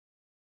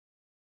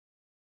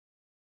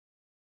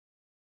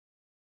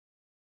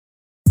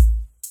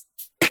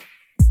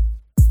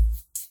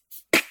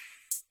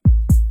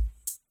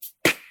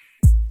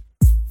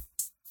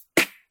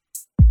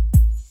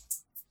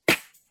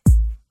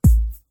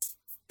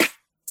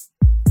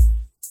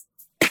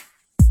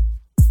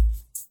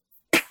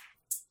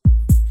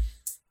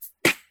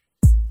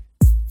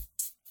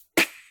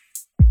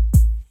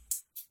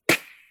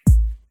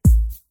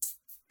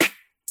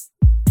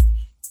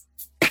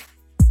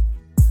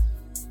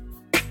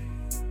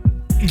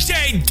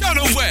DJ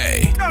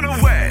Dunaway.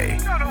 Dunaway.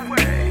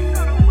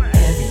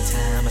 Every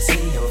time I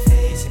see your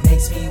face, it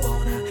makes me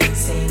wanna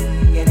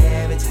sing. And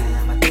every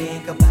time I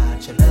think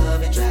about your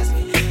love, it drives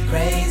me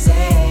crazy.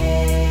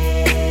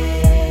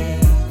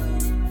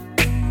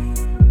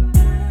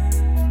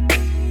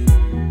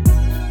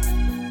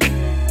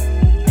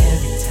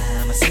 Every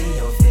time I see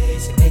your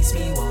face, it makes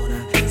me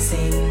wanna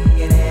sing.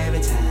 And every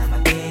time I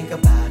think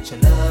about your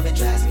love, it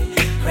drives me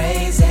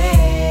crazy.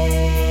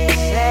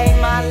 Say,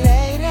 my lady,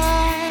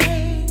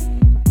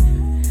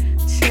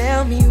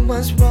 tell me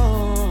what's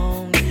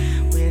wrong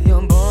with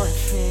your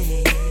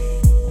boyfriend.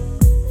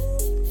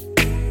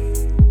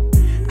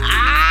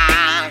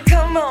 Ah,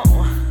 come on.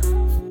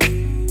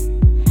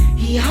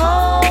 He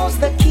holds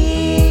the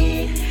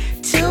key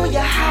to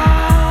your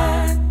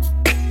heart,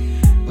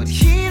 but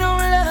he don't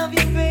love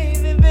you,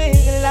 baby,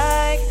 baby,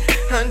 like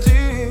I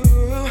do.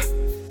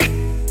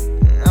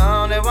 I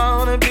only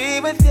wanna be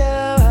with you.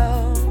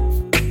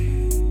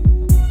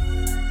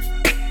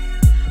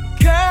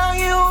 Girl,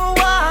 you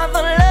are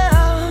the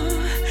love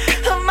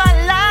of my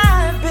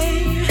life,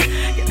 babe.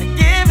 Gotta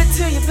give it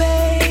to you,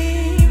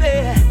 baby.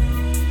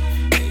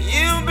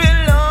 You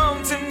belong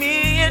to me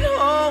and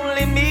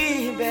only me,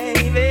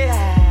 baby.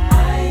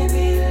 I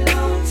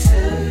belong to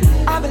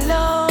you. I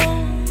belong.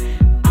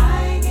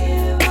 I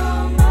give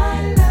all my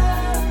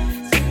love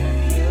to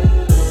you.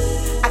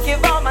 I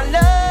give all my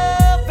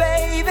love,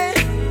 baby.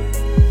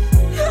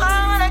 I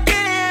wanna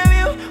give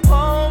you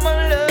all my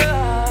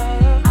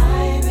love. I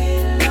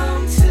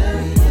belong to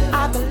you. I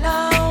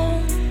belong.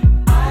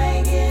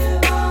 I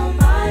give all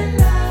my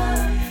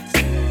love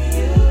to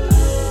you.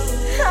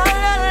 I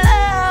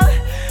love,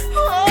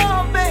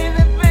 oh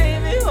baby,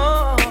 baby,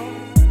 oh.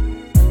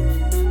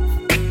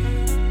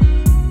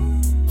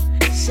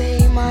 Say,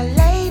 my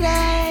lady,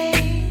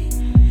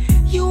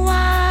 you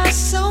are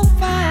so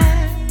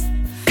fine.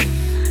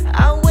 I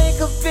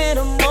wake up in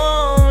the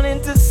morning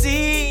to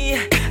see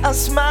a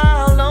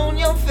smile on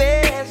your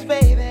face,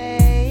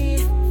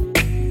 baby.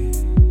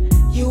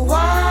 You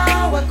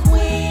are a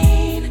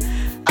queen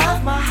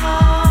of my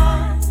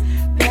heart,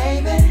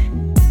 baby.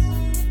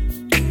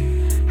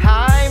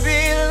 I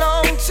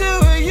belong to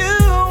you,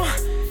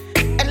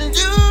 and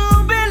you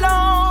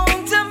belong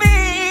to me,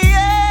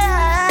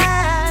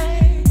 yeah.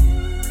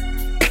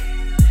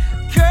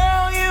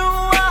 Girl, you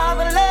are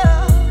the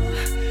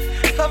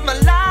love of my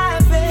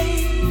life,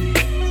 babe.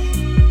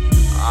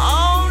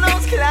 All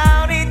those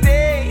cloudy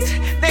days,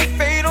 they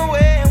fade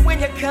away when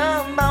you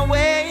come my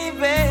way,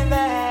 baby.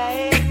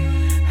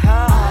 I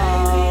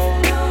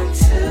belong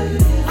to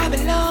you. I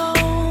belong.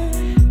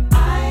 I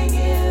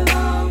give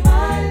all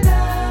my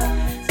love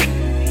to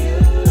you.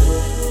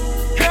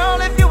 Girl,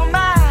 if you were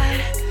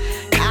mine,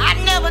 I'd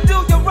never do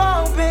you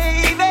wrong,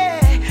 baby.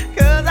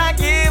 'Cause I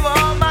give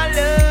all my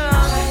love.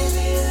 I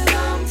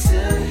belong to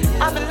you.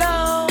 I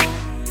belong.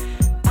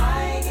 I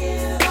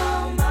give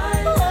all my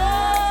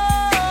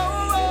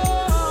love.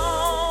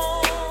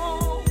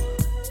 Oh.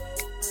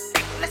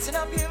 Listen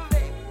up here,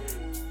 baby.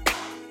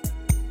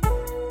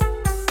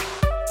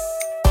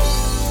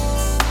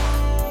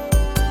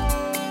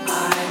 I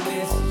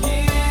miss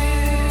you.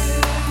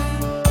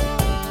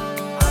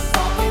 I'm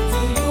talking to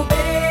you,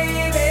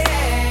 baby.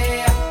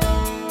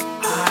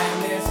 I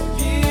miss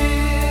you.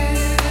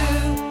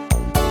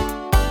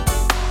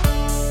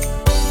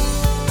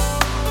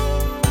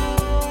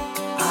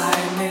 I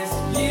miss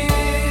you.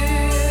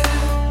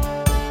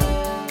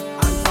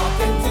 I'm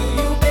talking to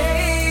you,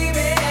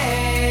 baby.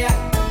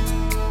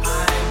 I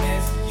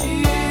miss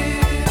you.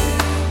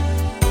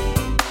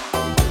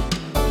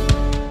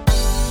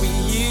 We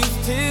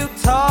used to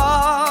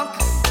talk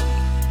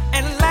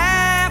and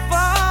laugh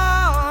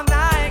all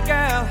night,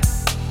 girl.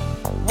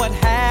 What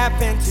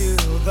happened to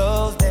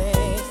those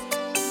days?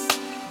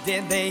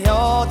 Did they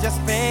all just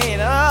fade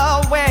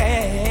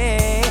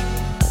away?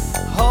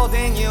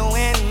 Holding you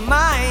in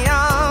my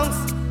arms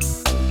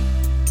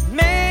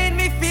made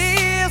me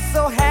feel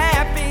so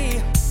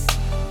happy.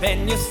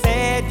 Then you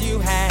said you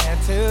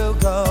had to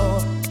go.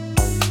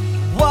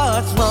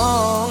 What's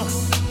wrong?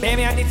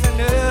 Baby, I need to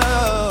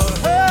know.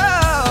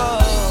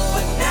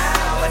 But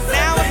now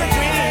it's a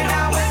dream.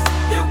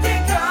 You can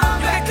come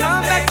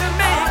back to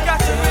me. Got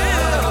you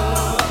real.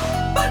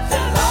 But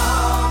you're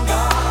long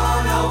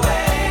gone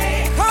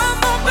away. Come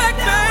on back,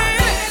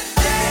 baby.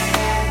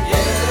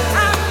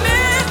 I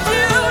miss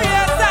you,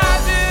 yes I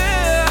do.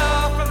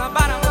 From the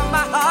bottom of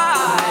my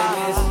heart. I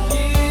miss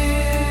you.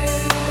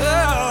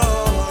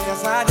 Oh,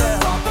 yes I do.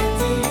 Talking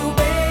to you,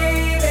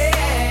 baby.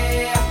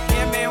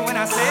 Hear me when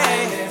I say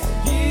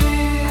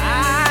I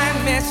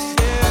miss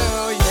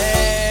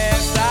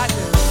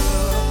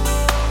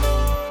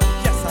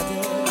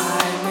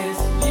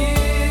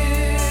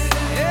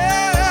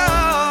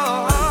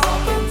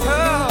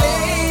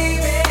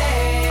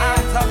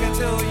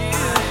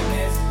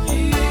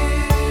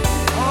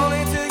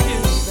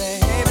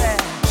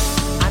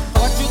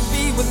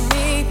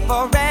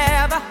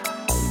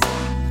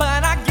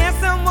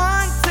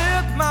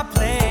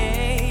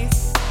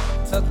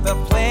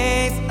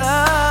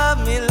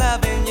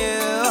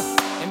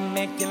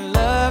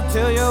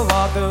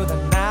all through the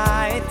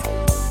night.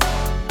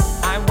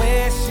 I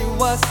wish you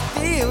was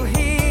still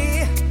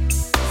here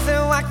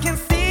so I can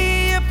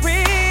see your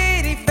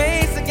pretty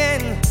face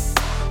again.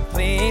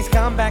 Please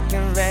come back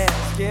and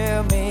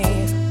rescue me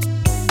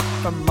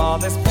from all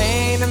this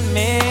pain and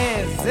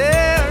misery.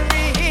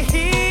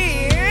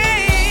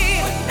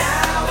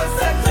 Now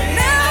it's a dream.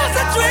 Now it's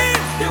a dream.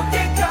 You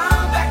can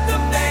come back to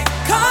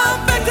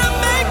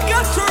make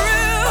us true.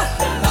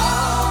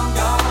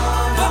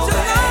 But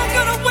you're long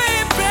gone away,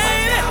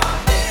 baby.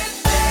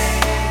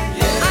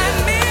 I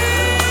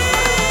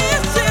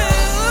miss you.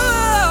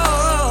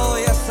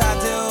 Yes, I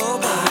do,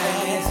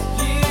 baby.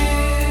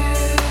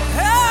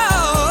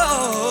 I'm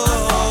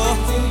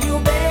talking to you,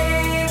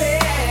 baby.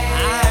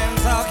 I'm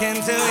talking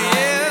to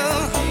you.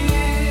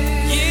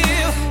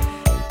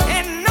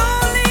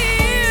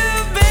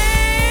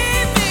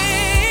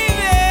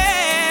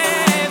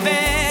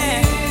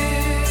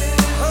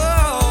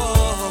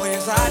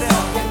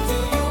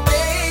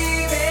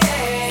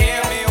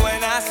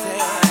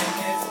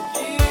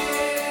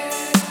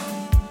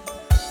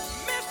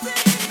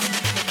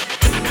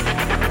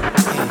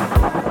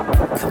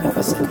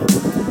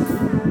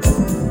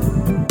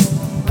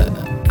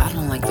 I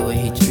don't like the way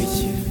he treats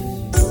you.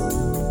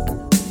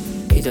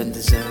 He doesn't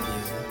deserve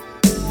you.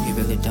 He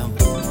really don't.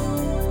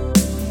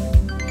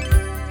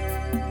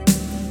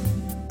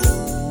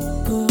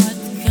 What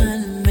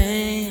kind of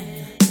man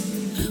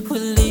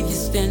will leave you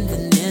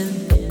standing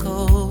in the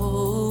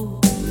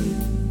cold?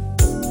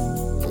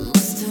 You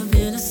must have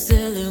been a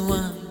silly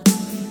one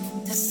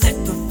to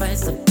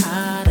sacrifice a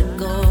pot of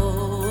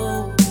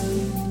gold.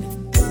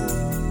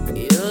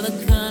 You're the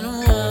kind of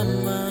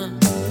woman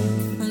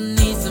who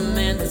needs a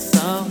man that's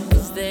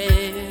always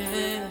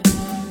there.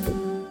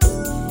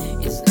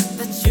 It's not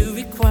that you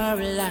require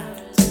a lot,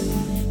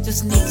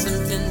 just need some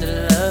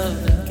tender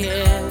love and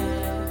care.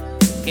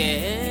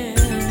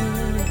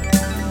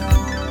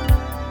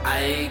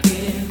 I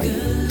give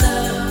good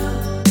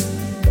love,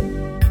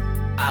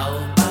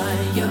 I'll buy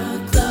your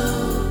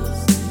clothes,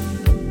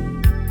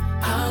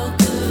 I'll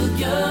cook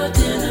your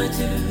dinner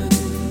too.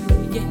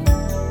 Yeah.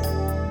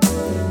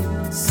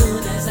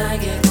 Soon as I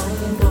get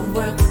home from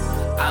work,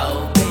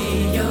 I'll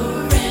pay your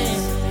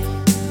rent.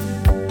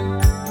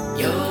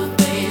 Your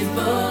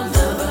faithful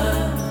lover,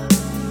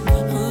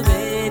 oh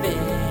baby.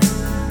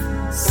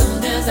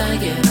 Soon as I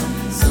get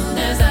home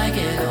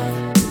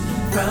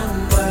from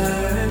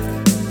work,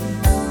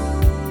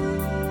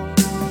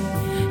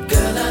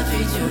 girl, I'll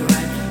treat you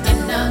right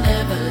and I'll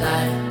never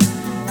lie.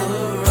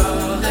 For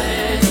all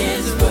that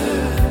it's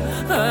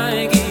worth,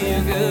 I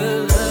give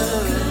good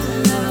love.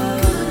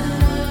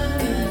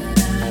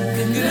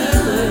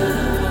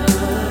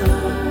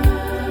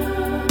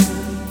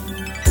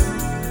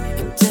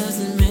 It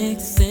doesn't make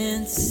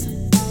sense.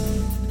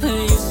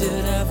 You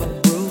should have a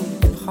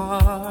broken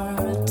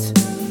heart.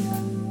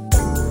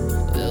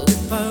 Well,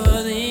 if I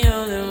were the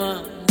only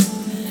one,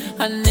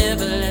 I'd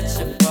never let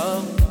you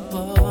fall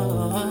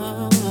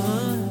apart.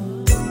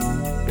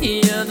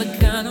 You're the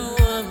kind of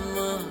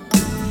woman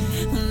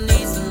who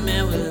needs a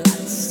man with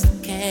lots of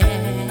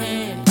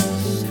cash,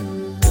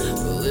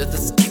 with a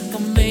stack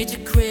of major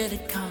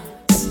credit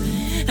cards,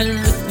 and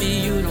with me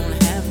you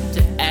don't have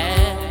to ask.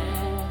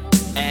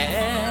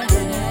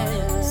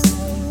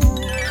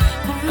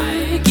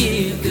 I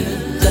give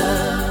good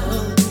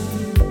love,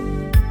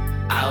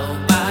 I'll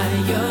buy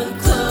your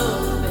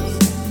clothes,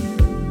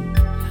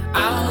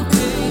 I'll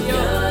cook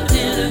your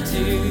dinner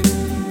too.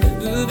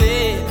 Ooh,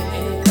 baby.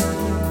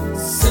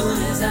 Soon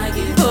as I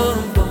get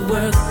home from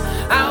work,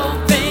 I'll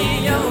pay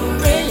your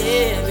rent,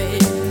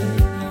 baby.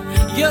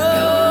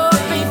 Your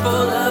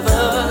faithful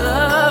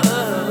lover,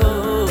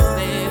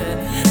 baby.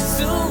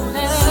 Soon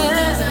as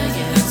I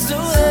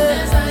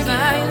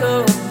go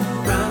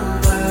from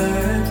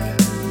work,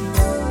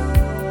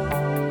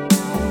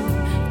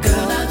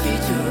 girl, I'll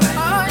treat you right.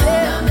 Oh,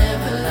 yeah. And I'll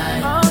never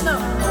lie. Oh, no.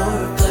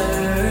 Or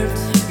flirt.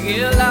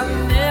 Girl, I'll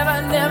never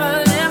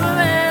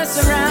mess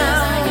around.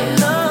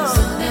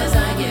 Soon as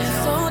I get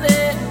home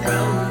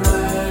from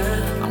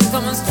work, I'm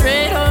coming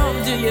straight home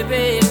to you,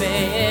 baby.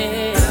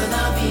 Girl,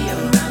 I'll be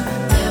around,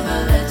 never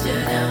let you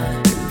down.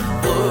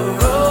 For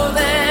all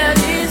that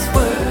it's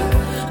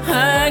worth,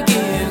 I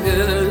give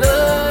good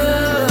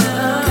love.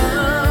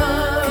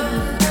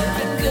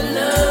 Good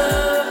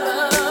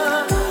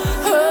love.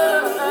 Oh,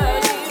 I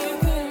give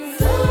good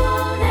love.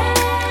 Soon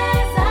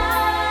as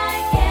I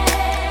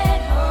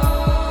get home,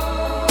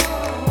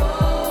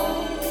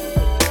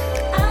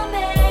 I'll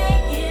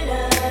make it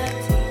up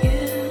to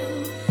you.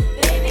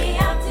 Baby,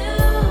 I'll do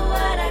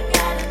what I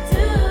gotta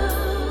do.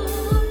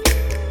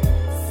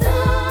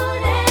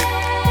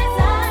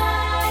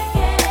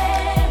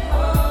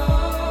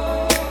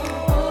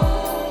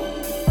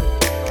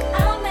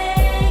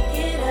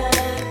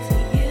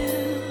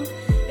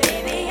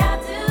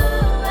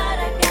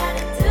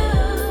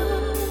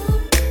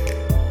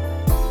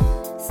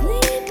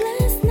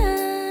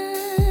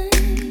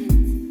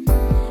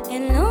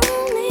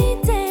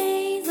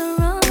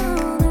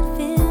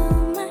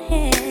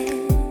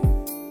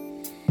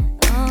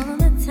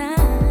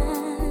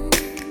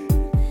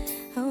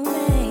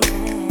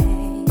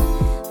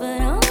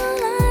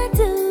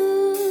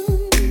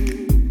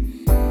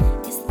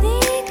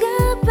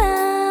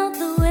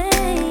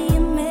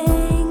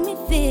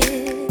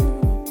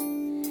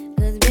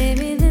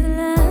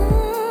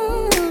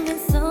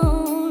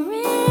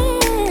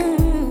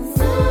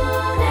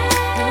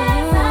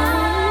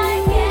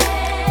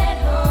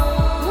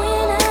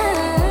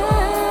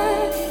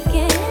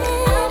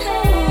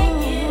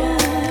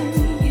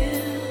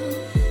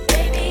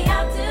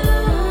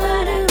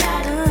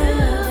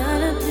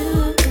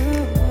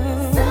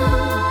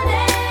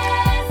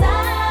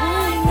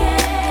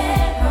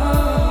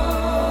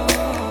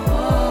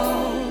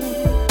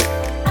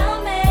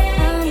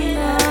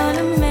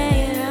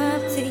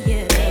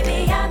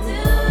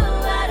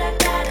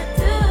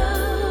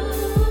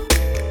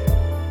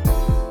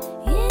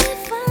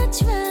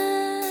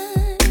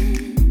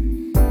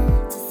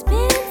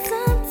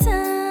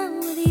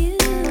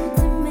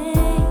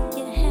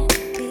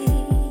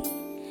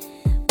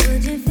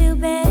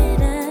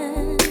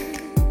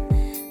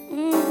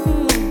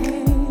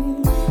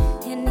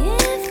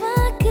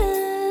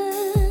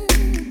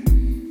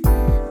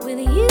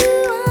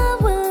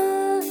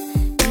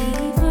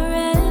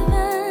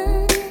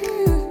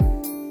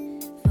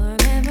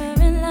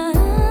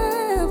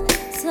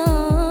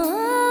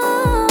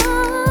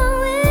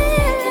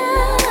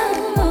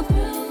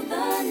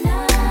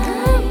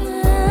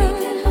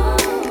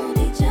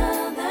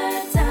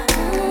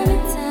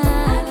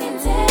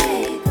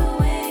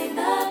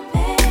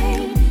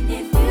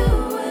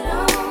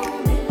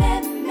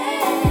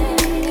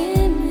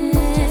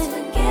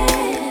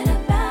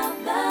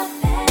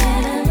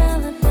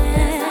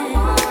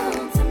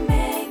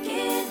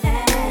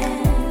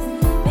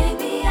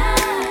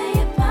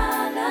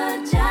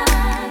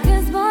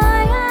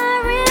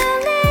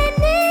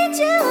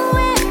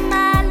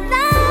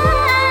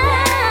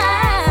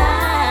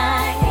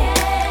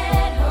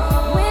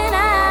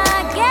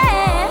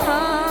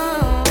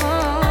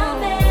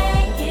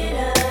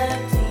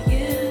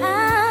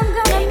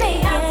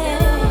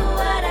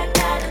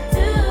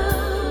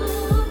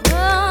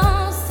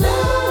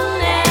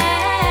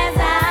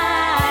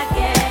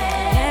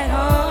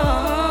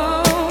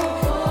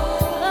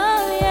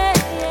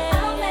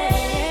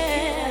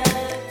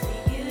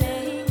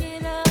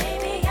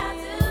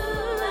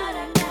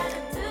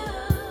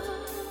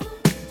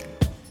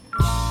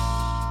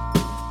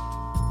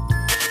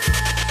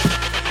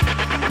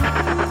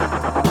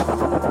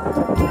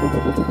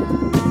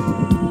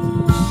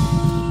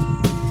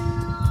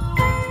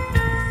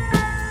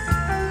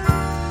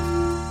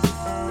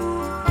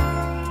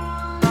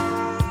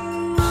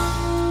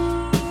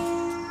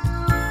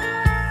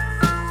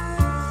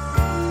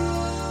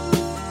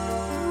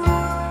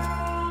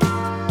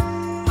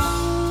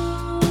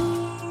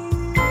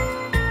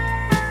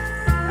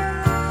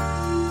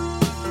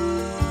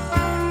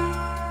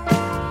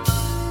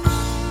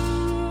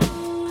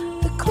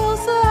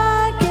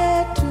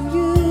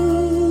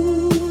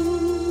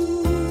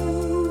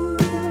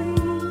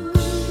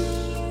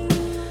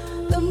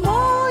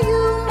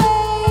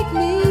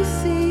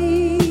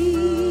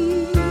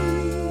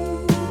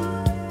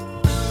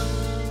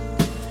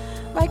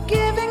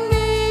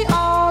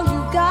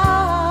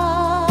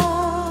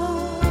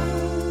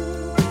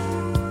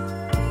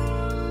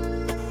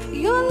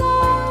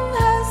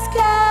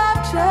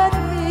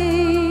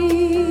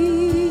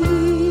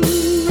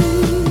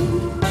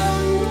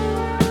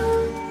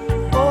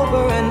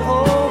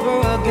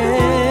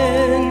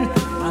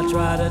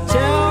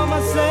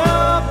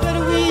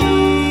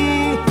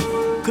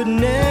 could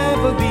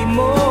never be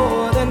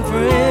more than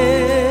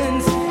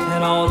friends.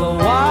 And all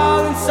the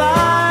while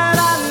inside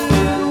I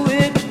knew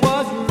it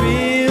was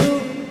real,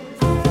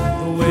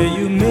 the way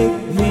you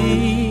make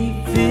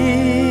me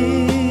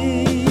feel.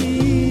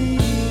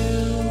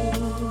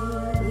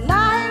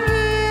 Lying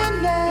here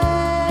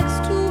next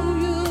to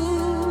you,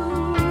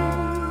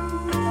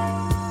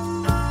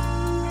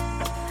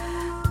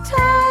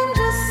 time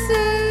just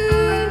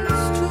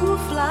seems to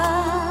fly,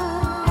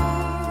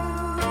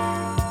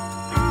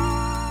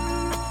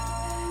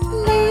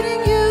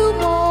 needing you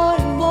more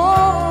and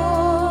more.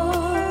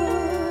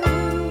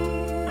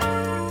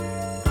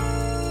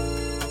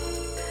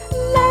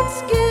 Let's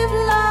give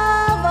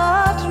love a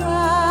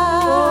try.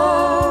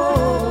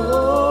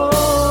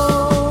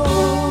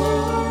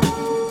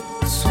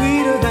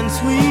 Sweeter than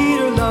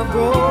sweeter love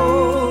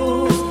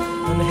grows,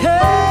 and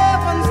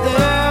heaven's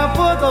there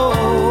for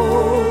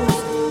those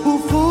who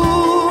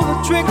fool the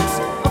tricks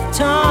of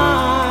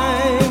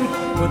time.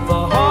 With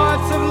the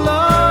hearts of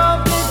love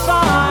they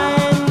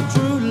find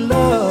true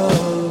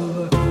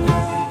love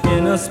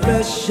in a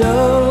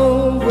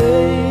special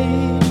way.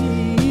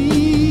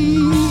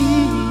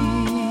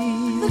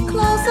 The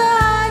closer I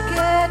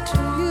get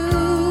to you,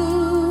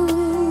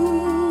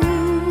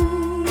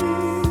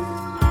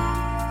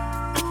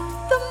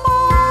 the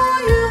more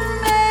you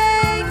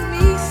make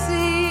me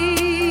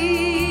see.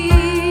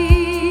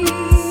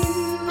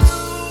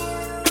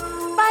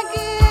 By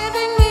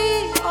giving me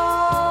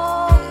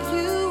all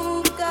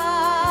you've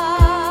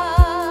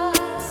got,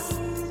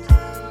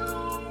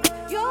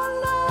 your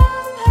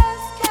love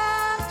has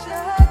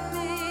captured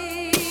me.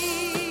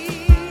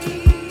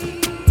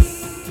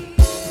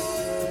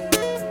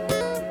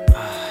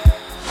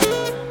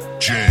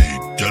 Jay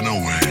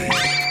Dunaway.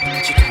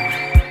 What you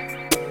doing?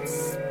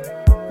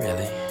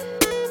 Really?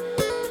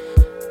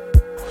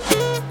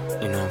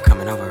 You know I'm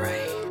coming over,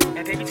 right?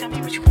 Hey, baby, tell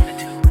me what you wanna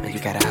do. Now you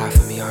got a high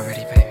for me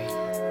already, baby.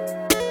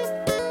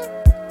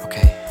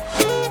 Okay.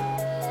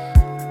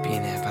 Be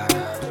in there about,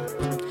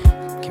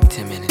 give me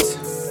 10 minutes.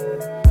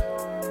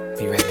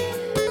 Be ready.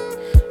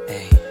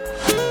 Hey,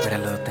 with that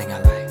little thing I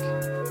like.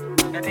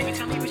 Now, baby,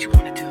 tell me what you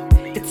wanna do.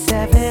 It's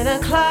 7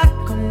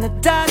 o'clock on the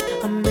dot.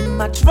 I'm in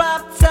my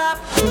drop top,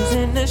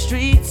 cruising the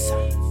streets.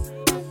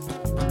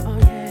 Oh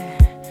yeah,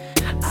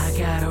 I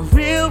got a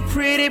real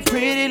pretty,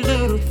 pretty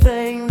little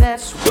thing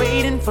that's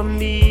waiting for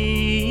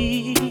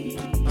me.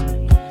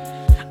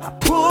 I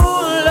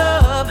pull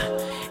up,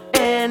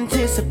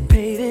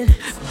 anticipating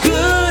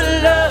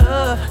good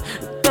love.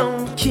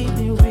 Don't keep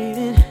me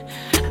waiting.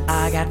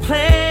 I got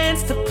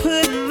plans to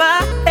put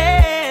my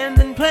hand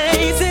in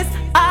places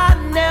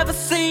I've never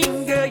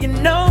seen. Girl, you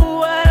know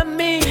what I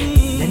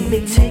mean. Let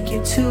me take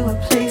you to a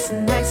place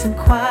nice and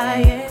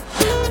quiet.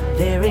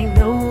 There ain't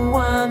no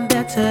one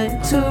there to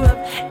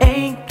interrupt.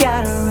 Ain't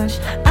gotta rush.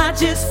 I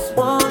just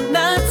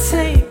wanna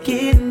take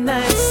it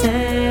nice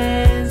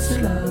and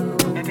slow.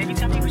 Hey, baby,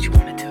 tell me what you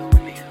wanna do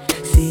with me.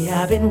 See,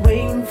 I've been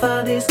waiting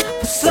for this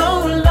for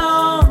so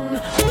long.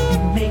 We'll be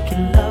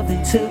making love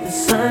until the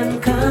sun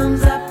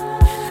comes up.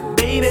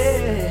 Baby,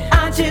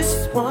 I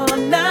just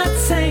wanna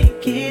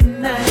take it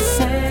nice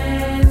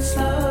and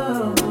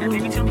slow. Hey,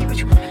 baby, tell me what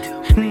you wanna do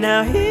with me.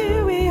 Now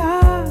here we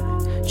are,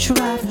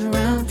 driving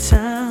around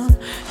town,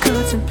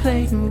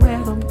 contemplating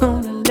where I'm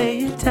gonna lay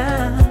it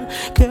down.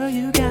 Girl,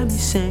 you got me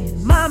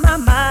saying, my,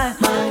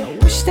 I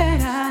wish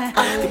that I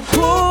could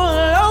pull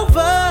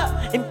over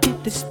and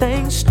get this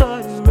thing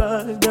started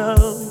right now.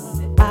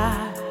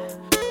 I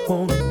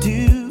wanna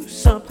do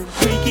something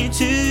freaky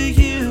to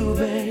you,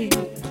 babe.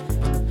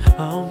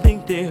 I don't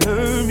think they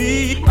heard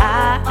me.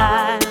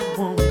 I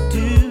wanna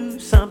do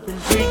something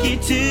freaky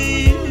to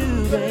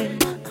you,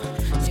 babe.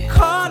 So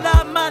call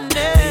out my name.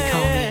 They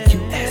call me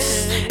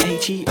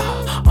USHERRAYMOND.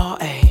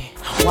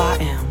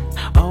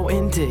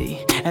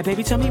 Hey,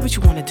 baby, tell me what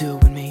you wanna do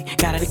with me.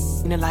 Got it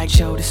in the light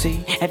show to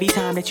see. Every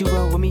time that you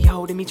roll with me,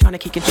 holding me, trying to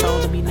keep control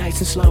of me nice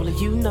and slowly.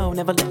 You know,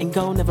 never letting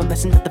go, never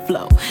messing up the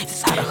flow. This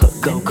is how the hook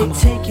go. Come on.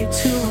 Take you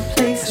to a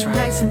place That's right.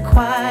 nice and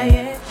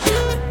quiet.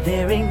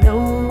 There ain't no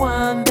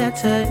one there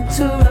to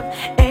interrupt.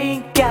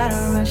 Ain't gotta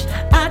rush.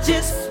 I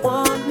just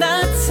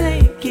wanna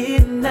take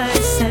it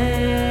nice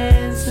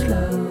and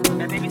slow.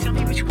 Now, baby, tell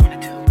me what you wanna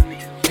do with me.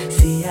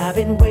 See, I've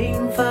been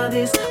waiting for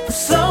this for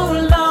so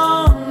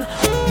long.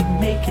 We'll be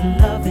making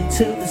love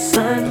until the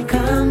sun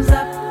comes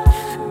up.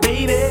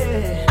 Baby,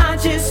 I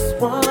just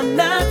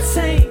wanna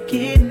take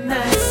it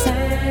nice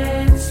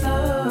and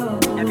slow.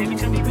 Now, baby,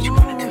 tell me what you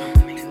wanna do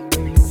with me.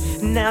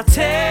 Now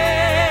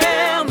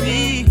tell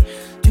me,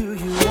 do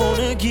you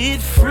wanna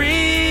get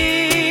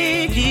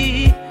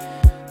free?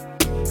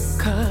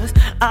 'Cause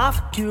I'll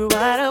freak you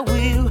right, I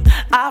will.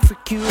 I'll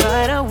freak you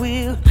right, I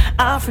will.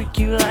 I'll freak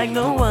you like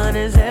no one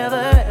has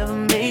ever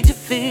made you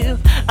feel.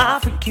 I'll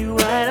freak you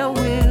right, I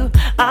will.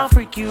 I'll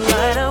freak you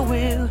right, I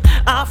will.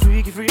 I'll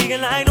freak you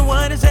freaking like no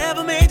one has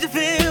ever made you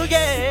feel,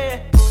 yeah.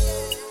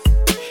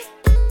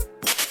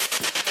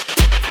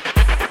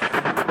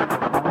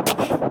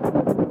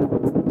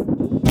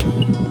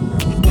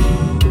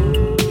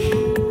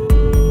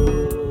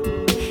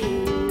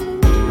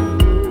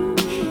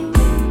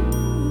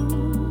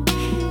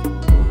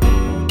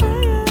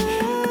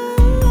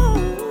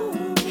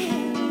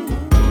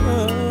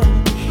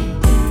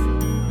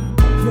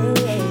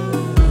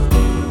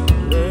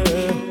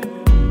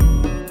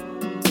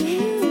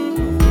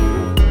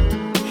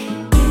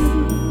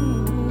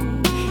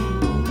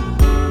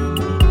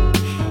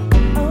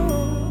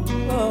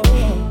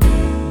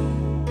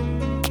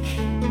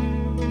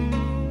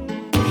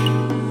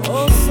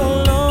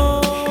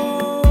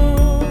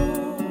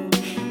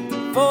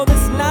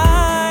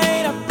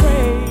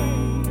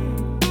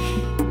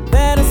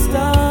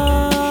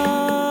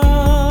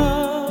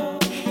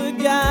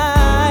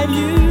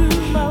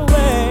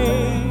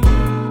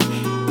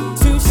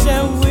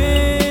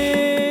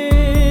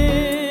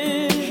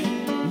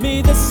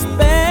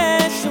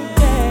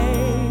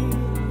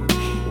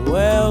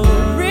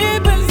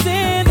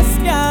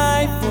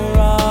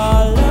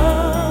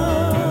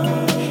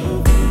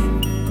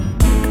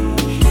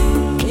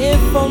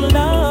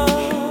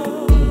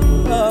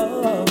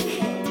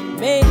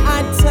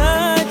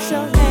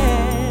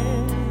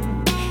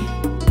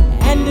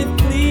 And if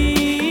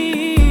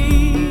please,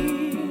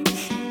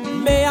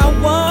 may I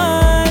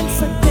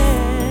once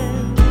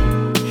again,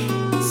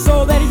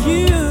 so that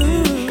you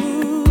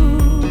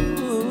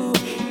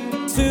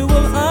too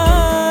will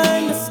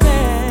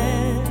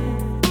understand,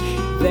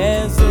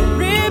 there's a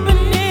ribbon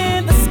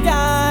in the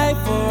sky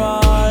for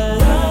our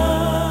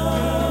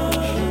love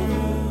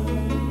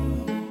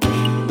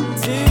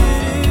to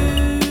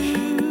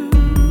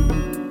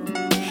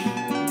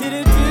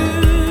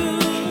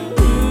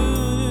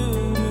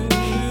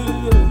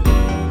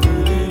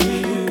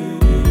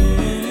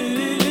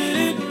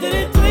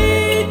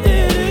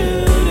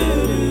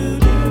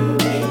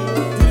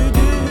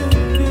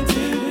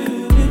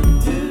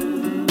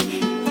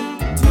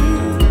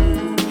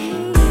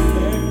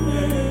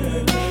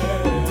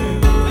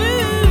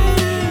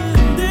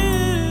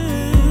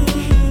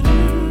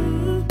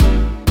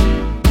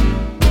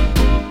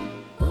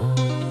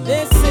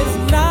This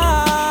is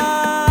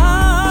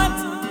not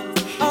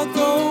a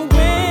coincidence,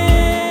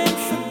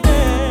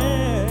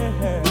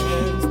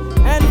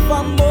 and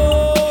far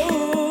more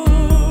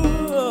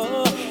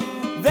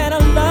than a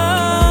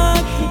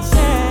lucky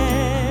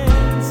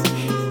chance.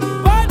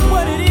 But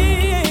what it is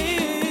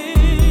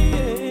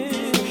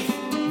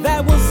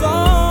that was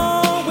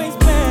always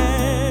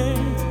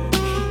meant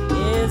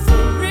is a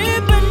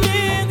ribbon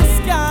in the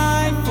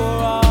sky for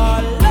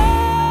our love.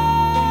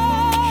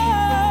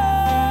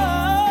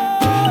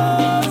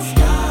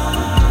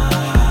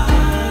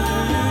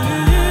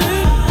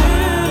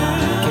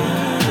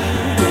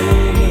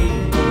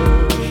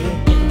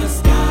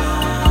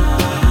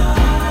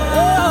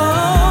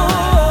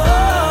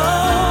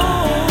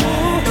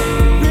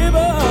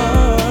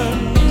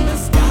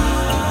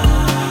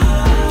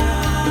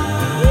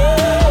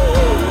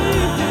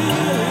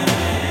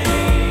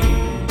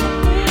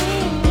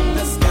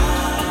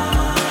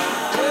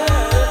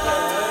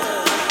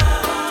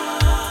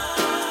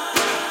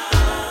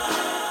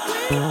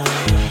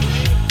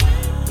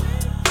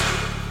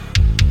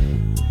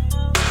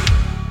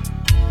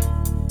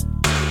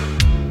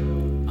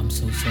 I'm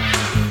so sorry,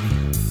 baby.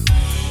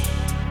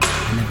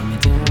 I never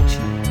meant to hurt you.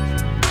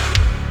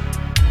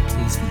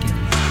 Please forgive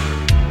me.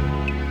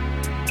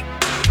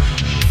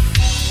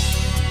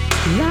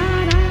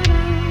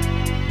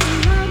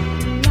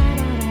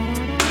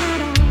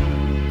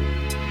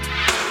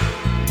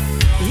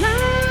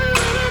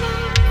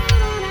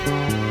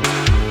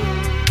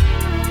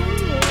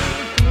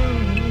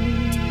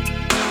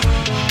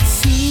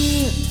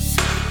 Tears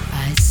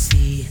I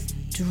see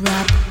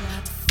drop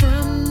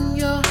from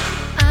your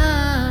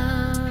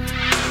eyes.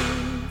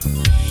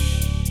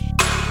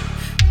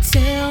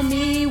 Tell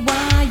me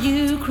why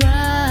you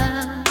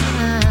cry.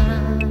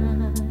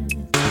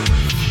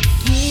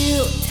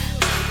 Guilt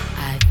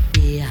I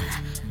feel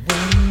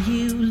when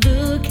you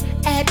look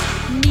at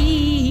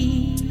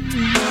me.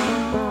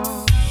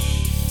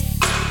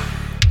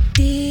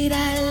 Did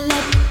I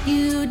let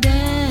you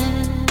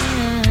down?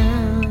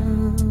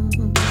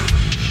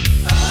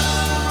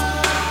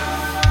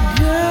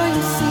 Girl,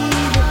 you see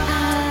that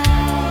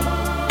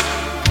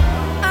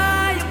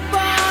I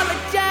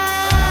apologize.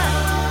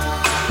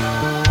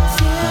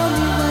 Tell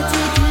me what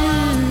to do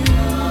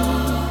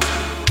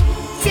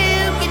to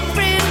get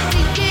through to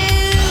you.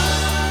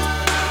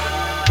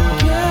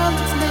 Girl,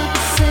 it's not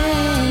the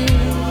same.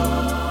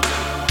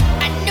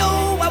 I know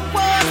I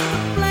was to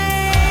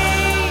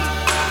blame.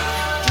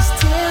 Just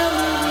tell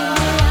me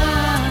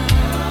when I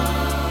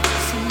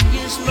see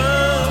you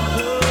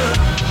smile.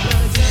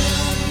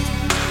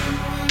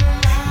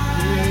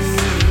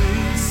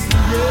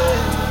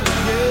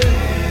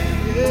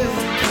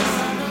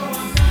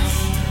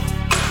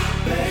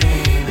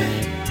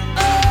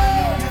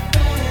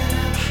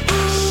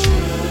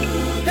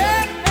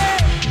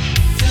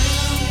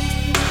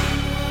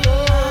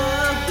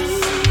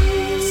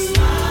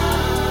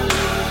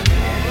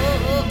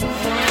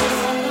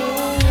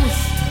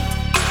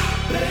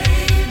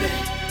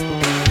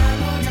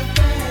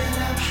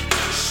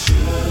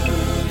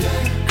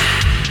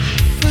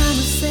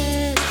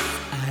 Promises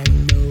I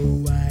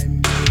know I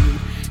made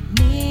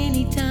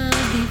many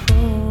times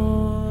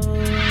before,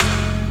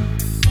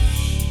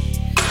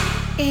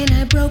 and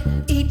I broke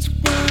each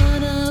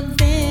one of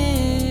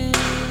them.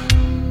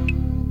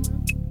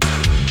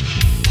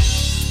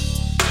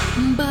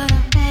 But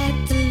I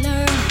had to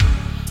learn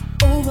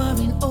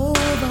over and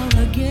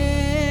over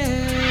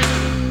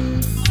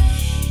again.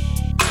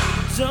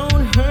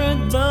 Don't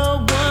hurt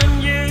the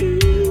one you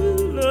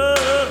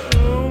love.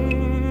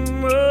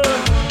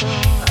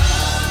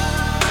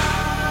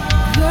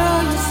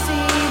 Girl, you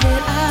see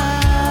that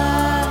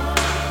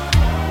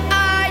I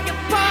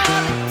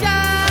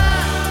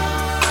apologize.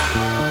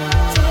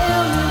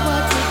 Tell me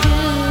what to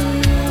do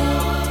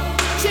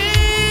to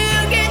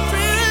get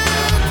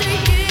through to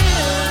you.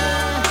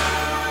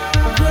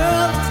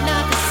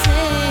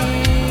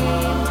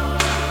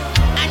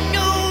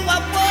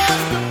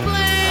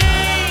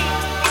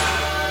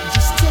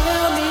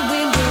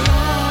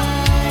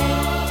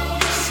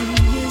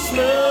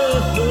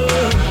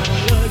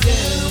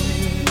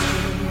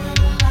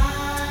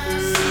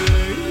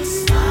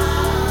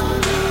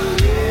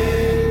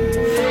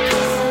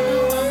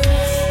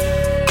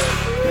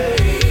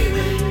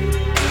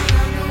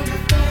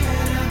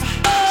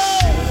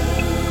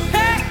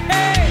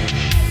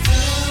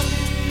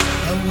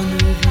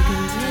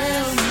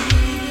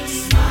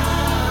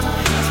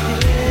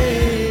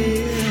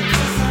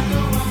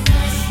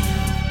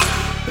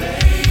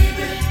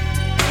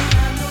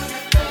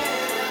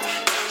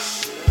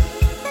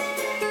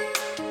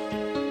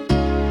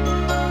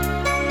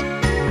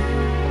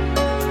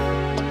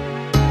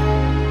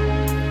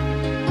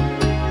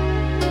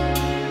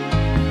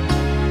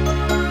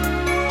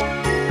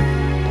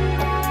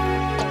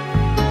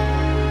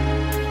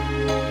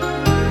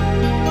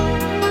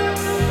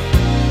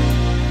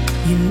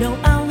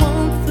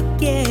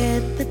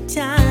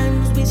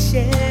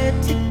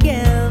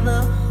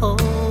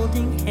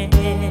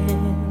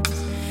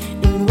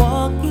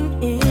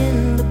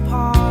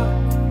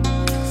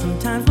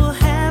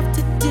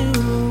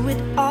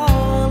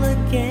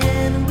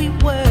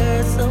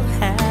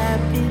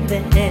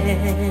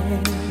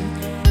 again.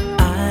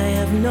 I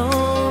have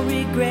no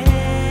regrets.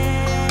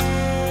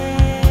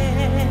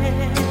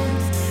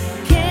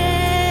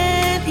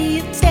 Can't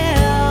you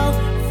tell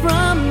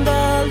from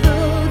the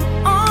look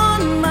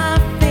on my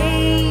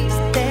face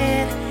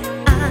that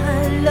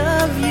I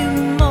love you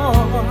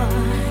more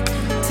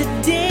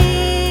today?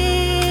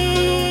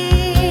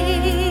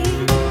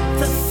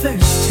 The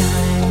first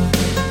time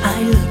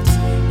I looked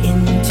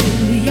into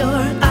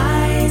your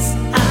eyes,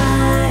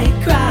 I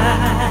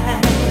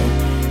cried.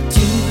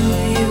 Do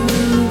you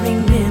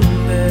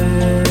remember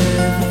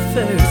the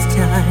first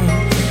time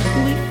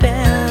we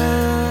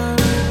fell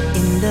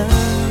in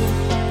love?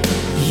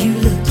 You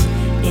looked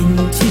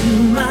into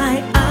my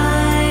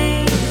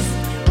eyes,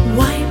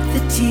 wiped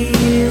the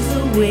tears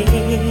away.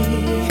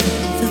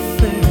 The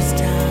first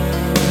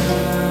time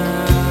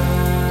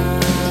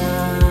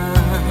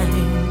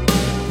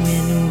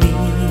when we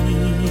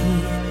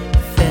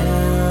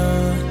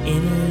fell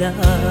in love.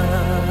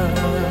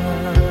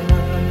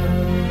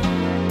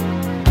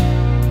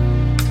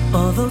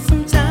 Although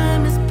some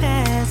time has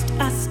passed,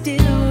 I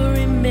still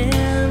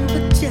remember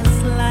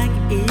just like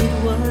it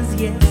was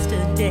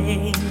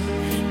yesterday.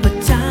 But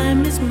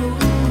time is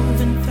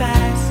moving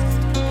fast.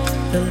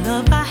 The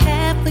love I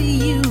have for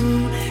you,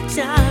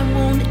 time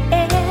won't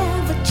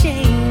ever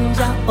change.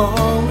 I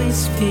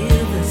always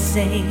feel the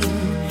same,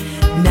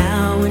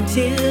 now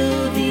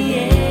until the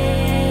end.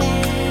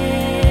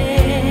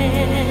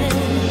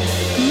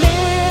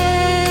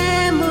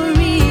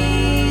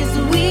 Memories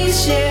we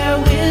share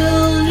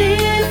will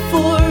live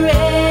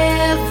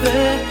forever.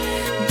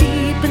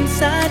 Deep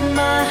inside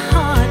my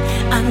heart,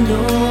 I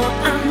know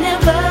I'll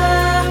never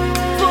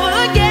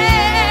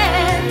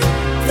forget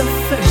the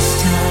first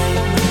time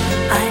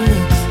I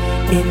looked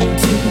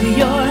into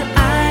your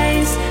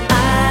eyes,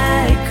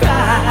 I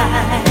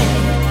cried.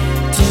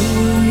 Do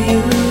you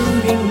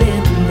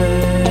remember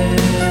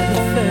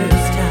the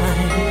first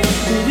time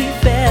we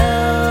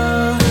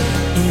fell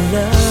in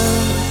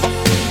love?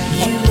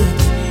 You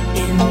looked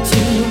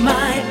into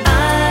my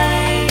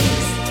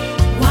eyes,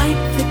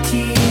 wiped the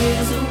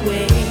tears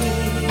away.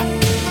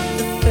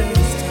 The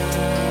first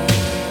time.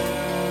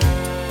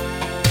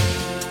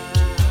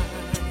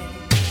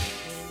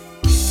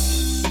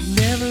 It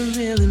never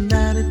really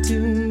mattered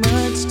too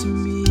much to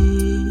me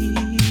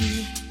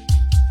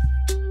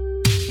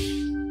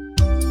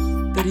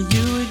that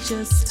you were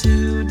just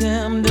too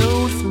damn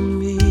old for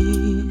me.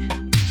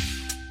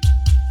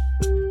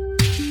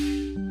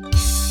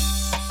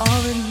 All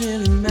that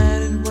really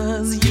mattered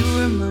was you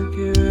were my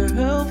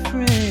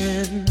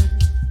girlfriend.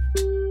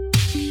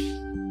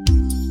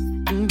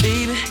 And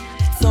baby,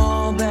 it's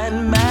all that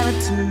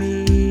mattered to me.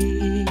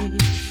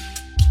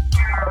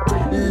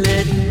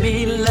 Let me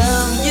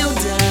love you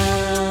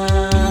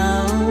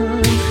down,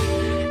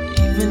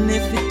 even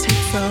if it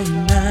takes all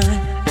night.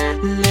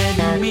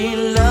 Let me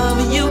love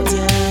you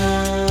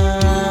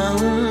down.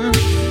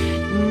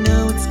 You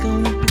know it's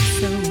gonna be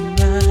so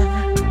right.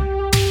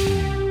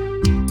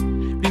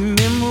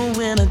 Remember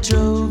when I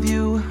drove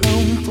you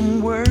home from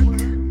work?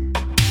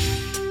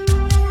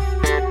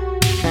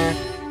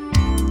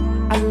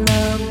 I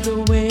love the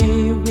way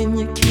when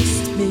you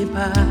kissed me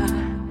bye.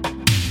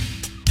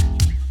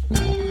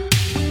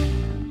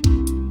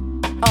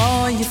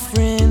 All your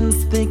friends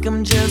think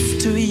I'm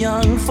just too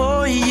young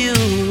for you.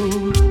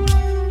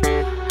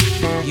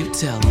 You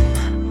tell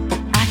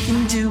them I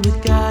can do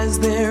what guys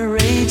their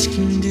age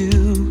can do.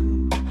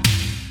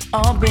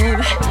 Oh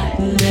baby,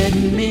 let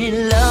me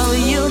love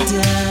you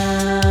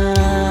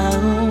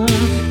down.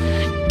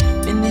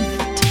 And if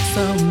it takes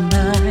all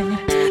night,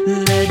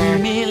 let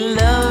me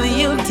love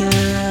you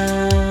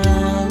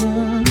down.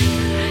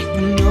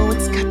 You know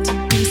it's got to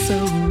be so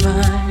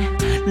right.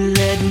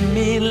 Let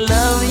me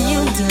love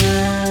you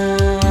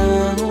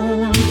down,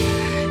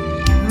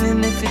 even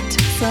if it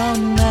takes all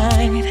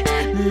night.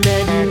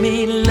 Let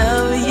me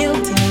love you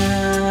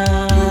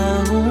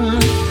down.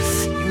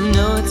 You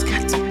know it's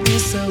got to be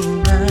so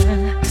right.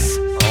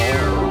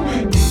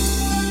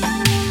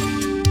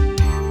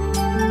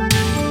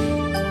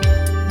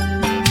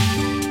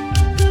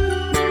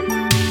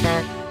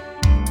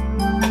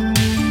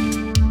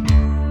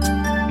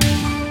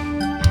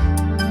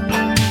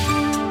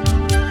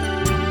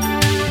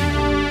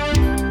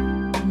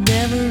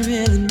 Never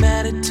really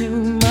mattered too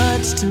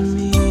much to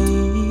me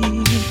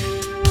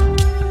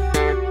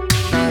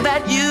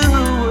that you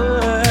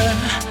were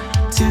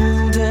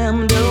too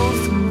damn old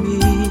for me.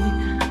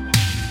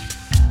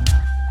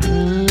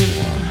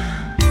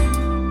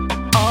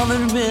 All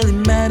that really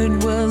mattered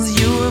was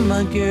you were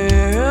my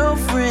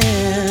girlfriend.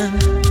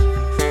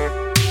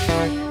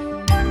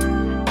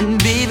 And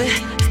baby,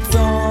 it's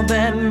all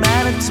that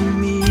mattered to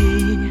me.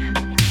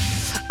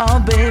 Oh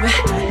baby,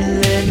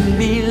 let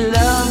me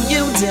love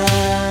you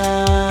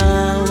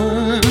down.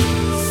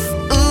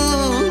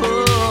 Ooh,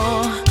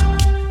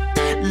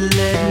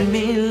 let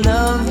me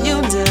love you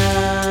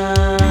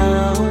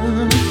down.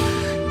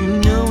 You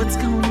know it's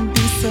gonna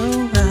be so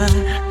right.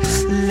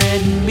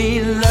 Let me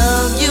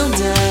love you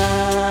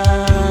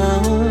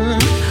down.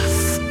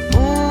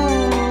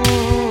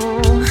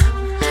 Ooh,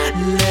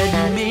 let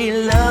me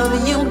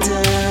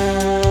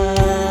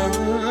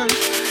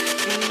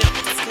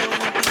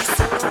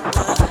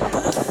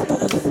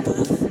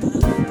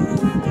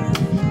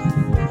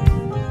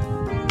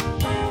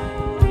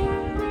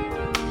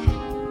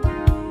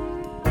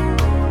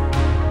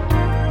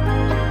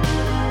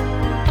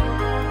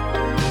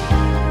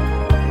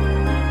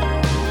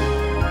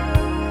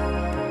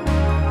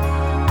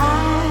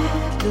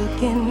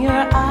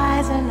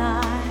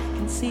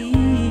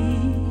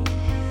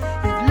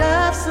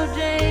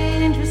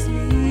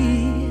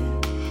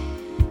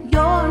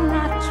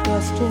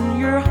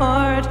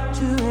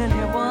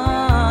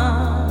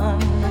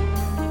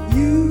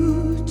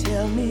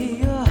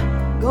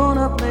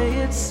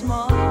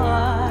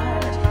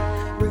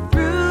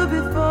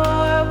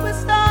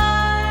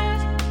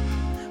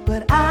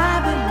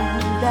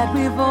that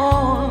we've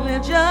only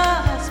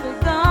just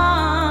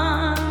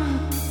begun.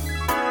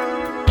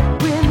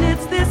 When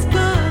it's this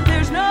good,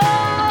 there's no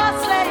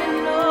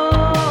saying no.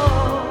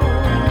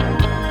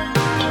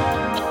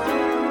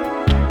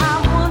 I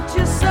want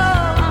you so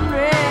I'm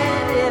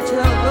ready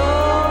to go.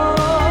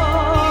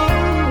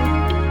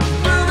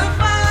 Through the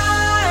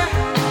fire,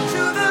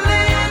 to the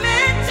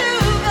limit, to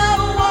the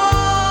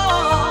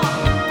wall.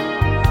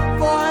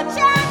 For a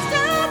chance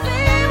to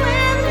be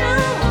with you,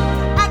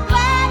 I'd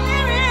gladly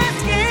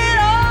risk it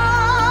all.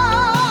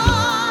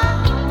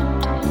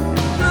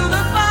 Through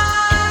the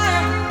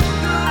fire,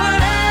 through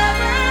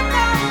whatever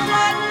comes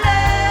what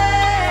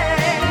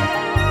may.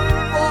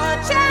 For a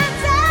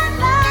chance at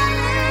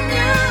loving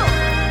you,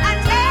 I'd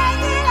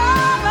take it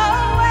all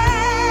away.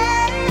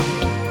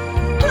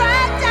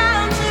 Right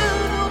down to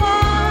the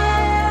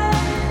wire,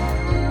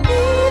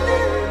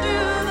 even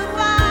through the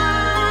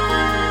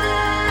fire.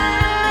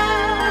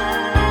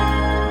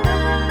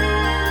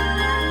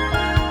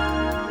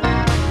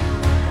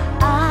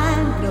 I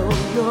know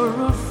you're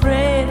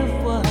afraid of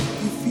what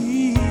you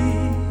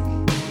feel.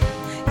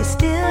 You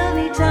still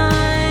need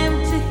time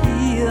to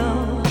heal,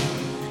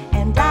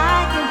 and I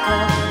can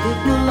help if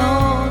you'll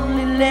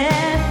only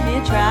let me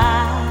try.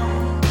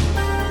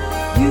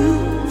 You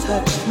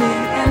touched me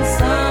and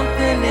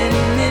something in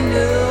me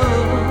new.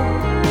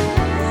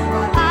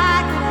 What I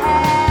could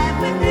have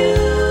with you.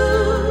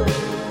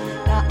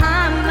 Now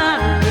I'm not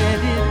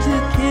ready to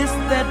kiss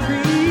that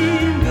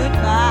dream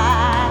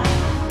goodbye.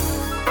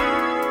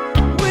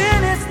 When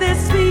it's this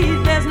sweet,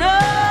 there's no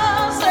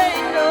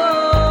saying no.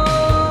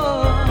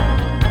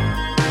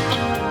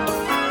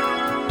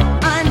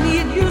 I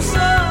need you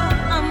so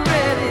I'm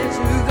ready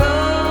to go.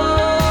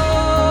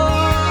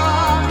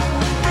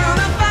 Through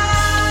the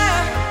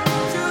fire,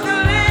 to the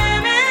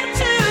limit,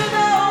 to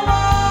the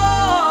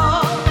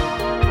wall.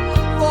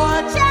 For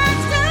a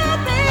chance to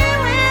be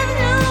with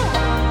you,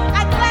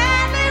 I'd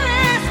gladly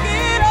risk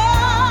it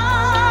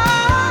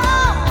all.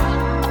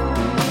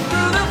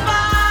 Through the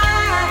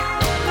fire,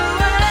 through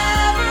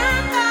whatever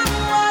comes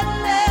what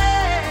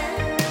may.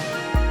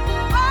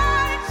 For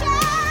a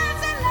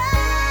chance at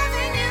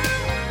loving you,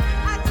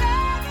 I'd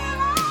take it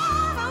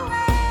all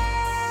away.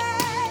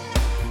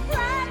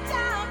 Right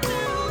down to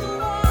the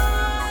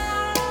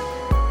wire,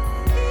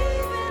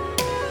 even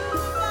through the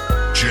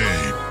fire. Jay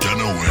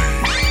Dunaway.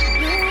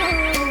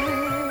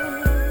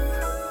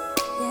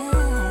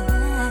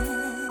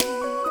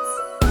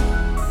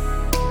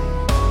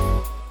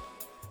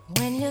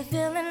 When you're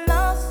feeling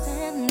lost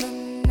in the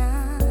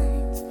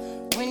night,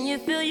 when you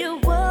feel your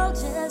world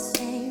just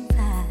ain't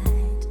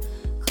right,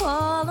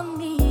 call on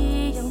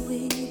me and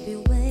we'll be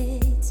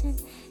waiting.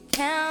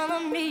 Count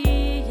on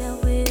me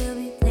and we'll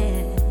be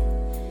there.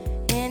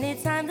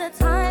 Anytime the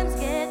times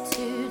get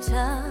too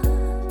tough,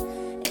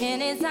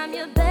 anytime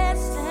your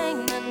best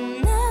ain't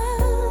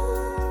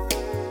enough,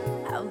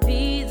 I'll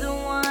be the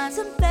one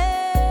to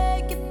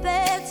make it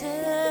better.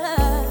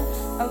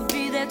 I'll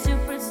be there to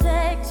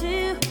protect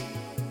you,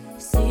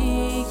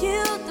 see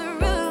you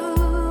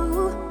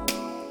through.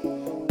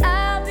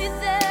 I'll be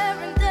there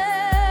and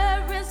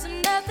there is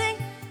nothing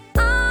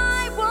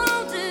I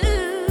won't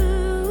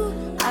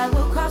do. I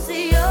will cross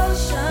the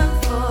ocean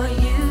for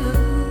you.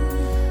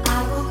 I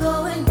will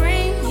go and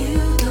bring you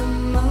the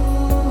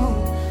moon.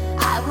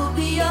 I will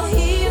be your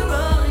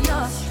hero,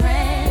 your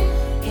strength.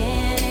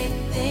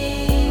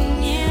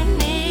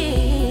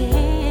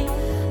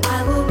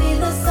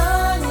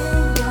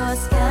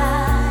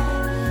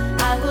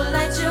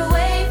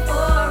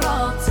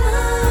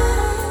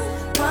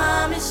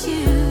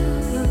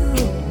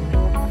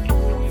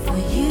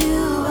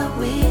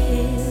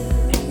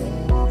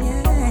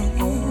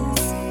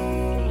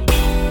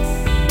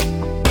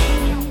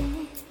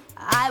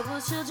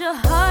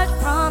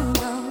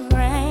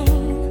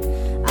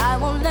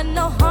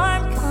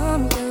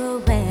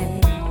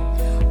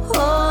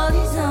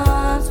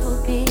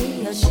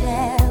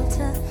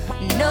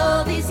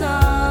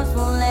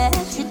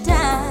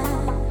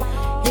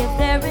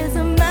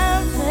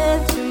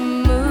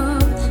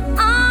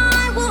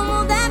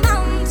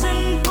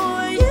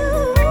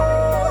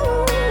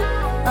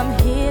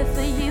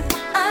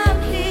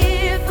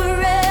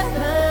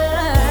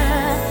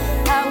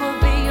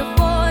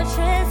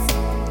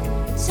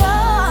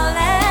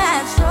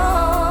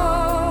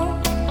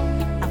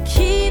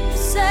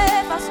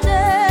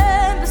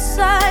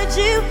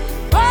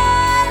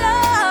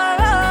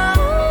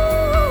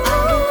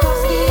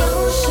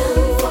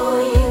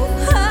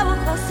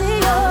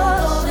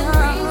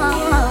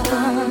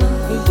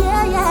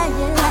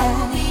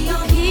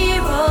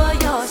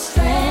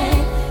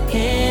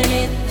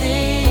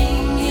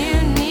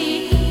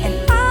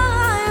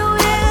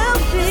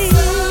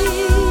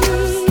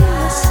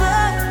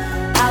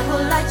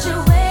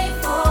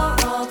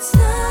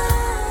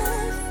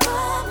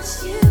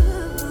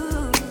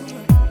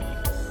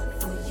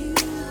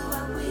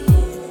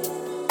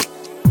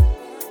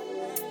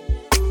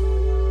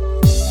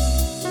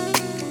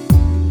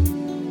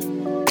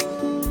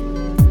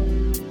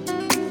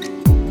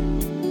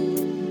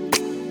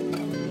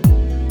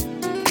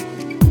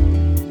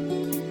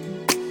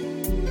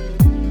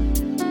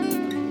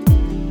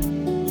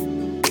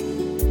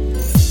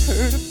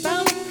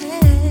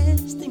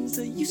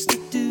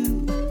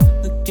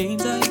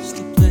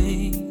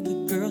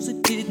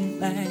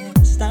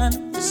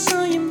 what's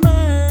on your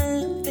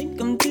mind? Think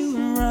I'm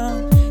doing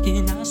wrong?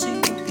 Can I say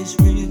what is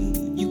real?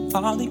 You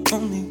are the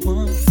only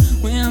one.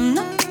 When I'm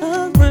not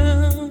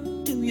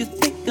around, do you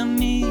think of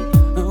me?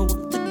 Or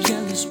what the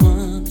jealous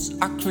ones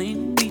are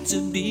claiming me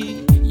to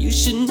be? You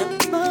should know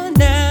by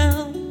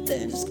now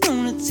that it's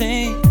gonna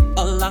take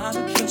a lot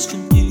of trust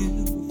from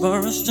you for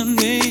us to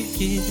make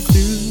it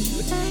through.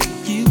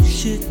 You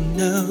should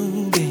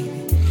know, baby,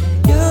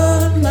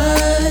 you're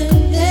my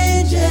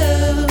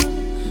angel.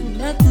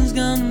 Nothing's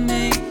gonna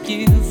make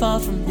you fall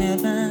from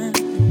heaven.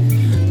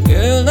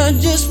 Girl, I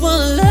just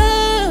wanna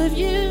love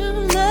you,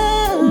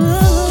 love.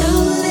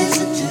 Don't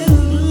listen to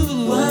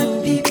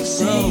what people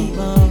say.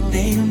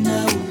 They don't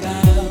know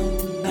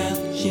about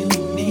you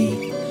and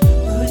me.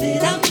 Put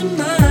it out your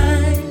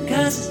mind,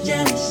 'cause it's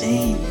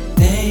jealousy.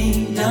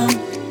 They don't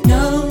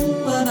know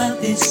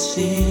about this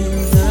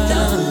feeling.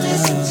 Don't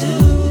listen to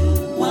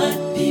what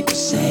people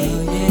say.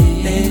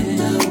 They don't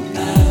know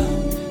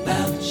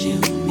about you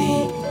and me.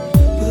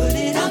 Put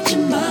it out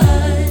your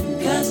mind,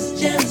 'cause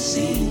it's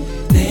jealousy.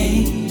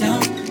 They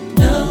don't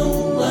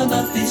know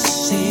about this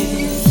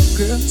feeling.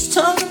 Girls,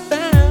 talk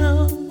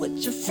about what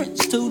your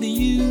friends told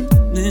you.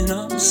 Then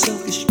I'm a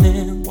selfish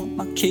man, want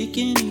my cake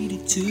and eat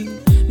it too.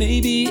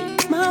 Maybe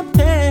it's my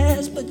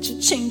past, but you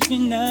changed me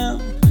now.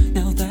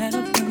 Now that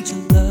I've learned to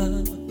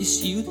love,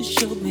 it's you that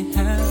showed me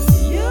how.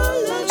 Your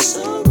love's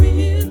so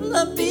real,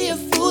 I'd be a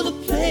fool to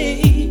play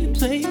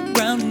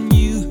around in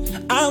you.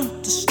 I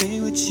want to stay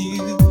with you.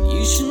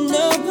 You should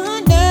know by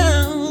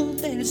now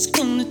that it's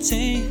gonna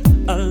take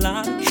a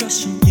lot of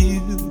trust from you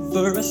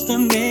for us to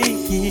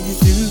make it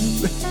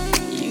through.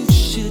 You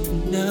should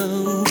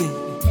know, baby,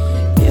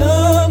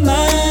 you're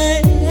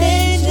my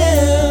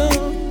angel.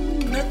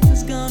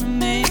 Nothing's gonna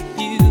make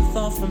you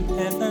fall from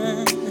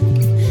heaven.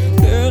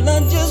 Girl, I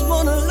just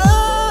wanna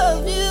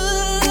love you,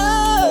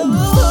 love.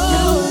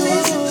 Don't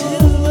listen to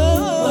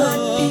what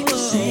people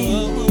say.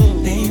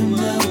 They don't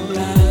know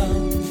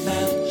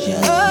about you.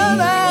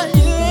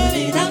 Put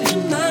it out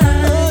your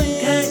mind,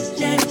 'cause it's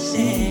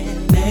jealousy.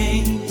 They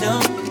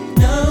don't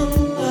know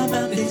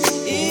about this.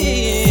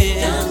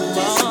 Don't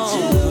listen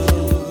to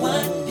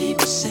what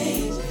people say.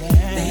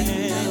 They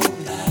don't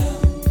know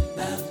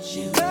about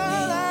you.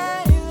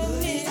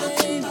 Put it out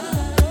your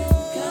mind,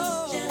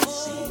 'cause it's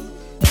jealousy.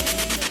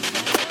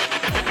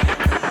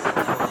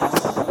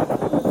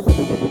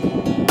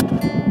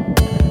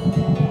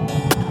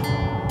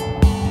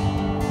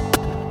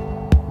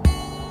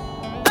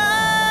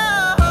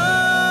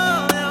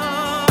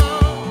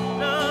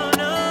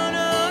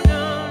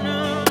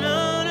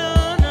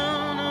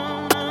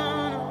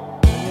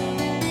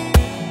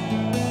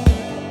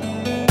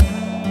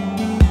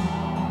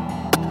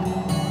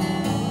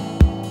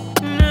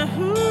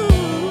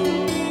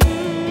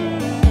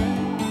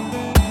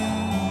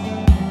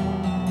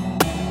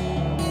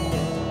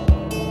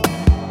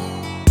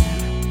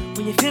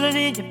 When you feel it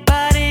in your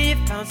body, you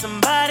found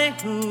somebody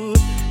who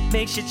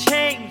makes you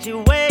change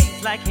your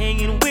ways, like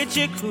hanging with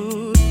your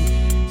crew.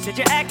 Said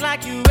you act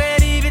like you're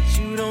ready, but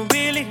you don't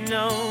really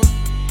know.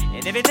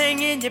 And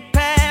everything in your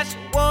past, you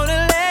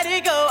wanna let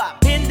it go. I've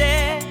been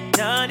there,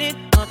 done it,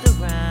 on the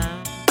round.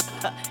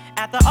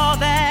 After all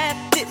that,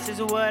 this is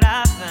what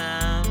I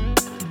found.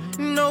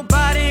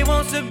 Nobody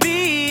wants to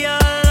be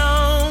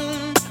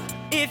alone.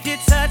 If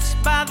you're touched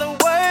by the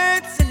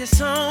words in the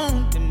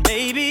song, then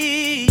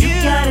maybe you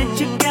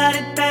got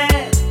it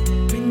bad.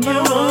 When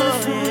you're on the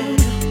phone,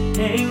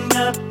 hang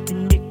up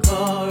and you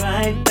call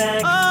right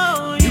back.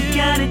 Oh, you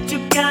got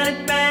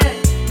it bad.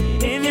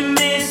 If you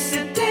miss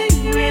a day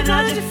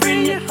without your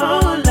friend, your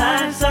whole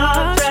life's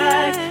off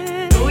track.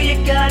 Oh, you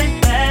got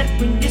it bad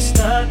when you're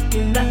stuck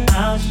in the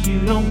house, you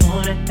don't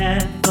wanna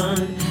have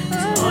fun.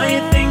 That's all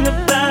you think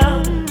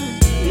about.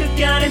 You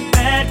got it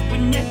bad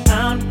when you're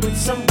out with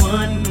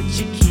someone, but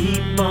you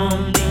keep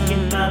on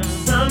thinking about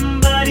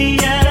somebody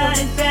else.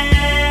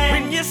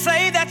 When you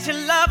say that you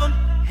love them,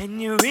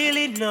 and you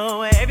really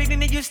know everything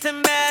that used to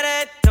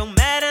matter don't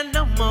matter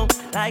no more.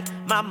 Like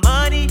my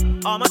money,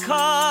 all my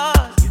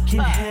cars, you can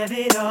have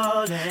it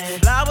all.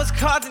 And flowers,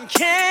 cards, and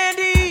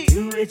candy,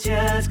 you it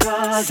just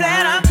cause.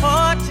 Said I'm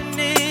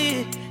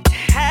fortunate to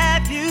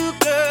have you,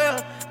 girl.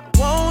 I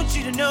want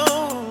you to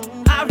know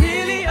I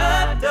really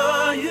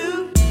adore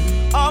you.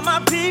 All my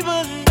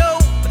people know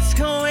what's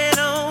going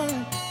on.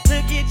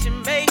 Look at your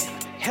mate,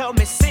 help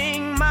me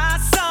sing my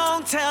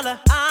song. Tell her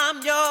I'm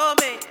your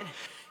man,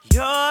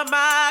 you're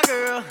my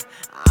girl.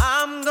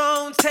 I'm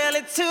gonna tell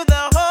it to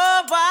the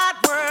whole wide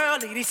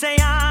world. Lady, say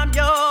I'm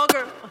your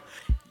girl,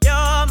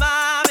 you're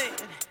my man.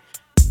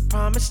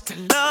 Promise to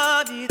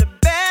love you the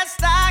best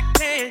I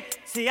can.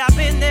 See, I've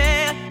been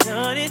there,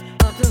 done it,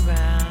 up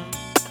around.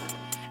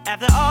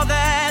 After all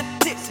that,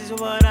 this is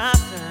what I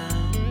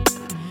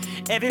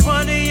found. Every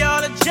one of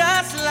y'all are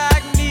just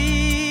like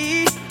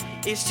me.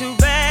 It's too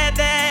bad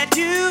that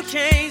you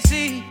can't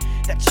see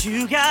that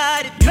you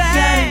got it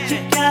bad. You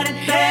got it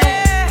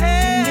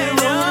bad. You're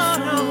on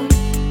the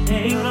phone,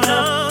 hang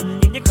up,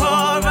 and you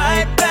call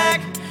right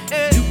back.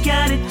 You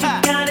got it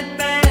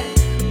bad.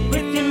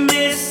 When you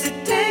miss a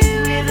day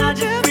without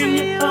your friend,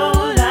 your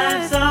whole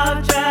life's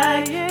off track.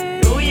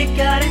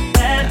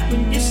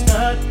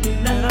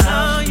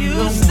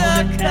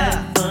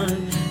 have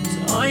fun.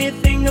 So all you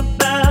think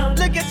about,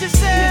 look at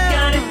yourself. You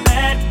got it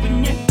bad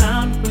when you're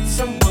out with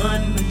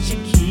someone, but you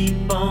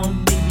keep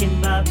on thinking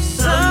about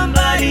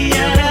somebody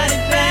else. Got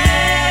it bad.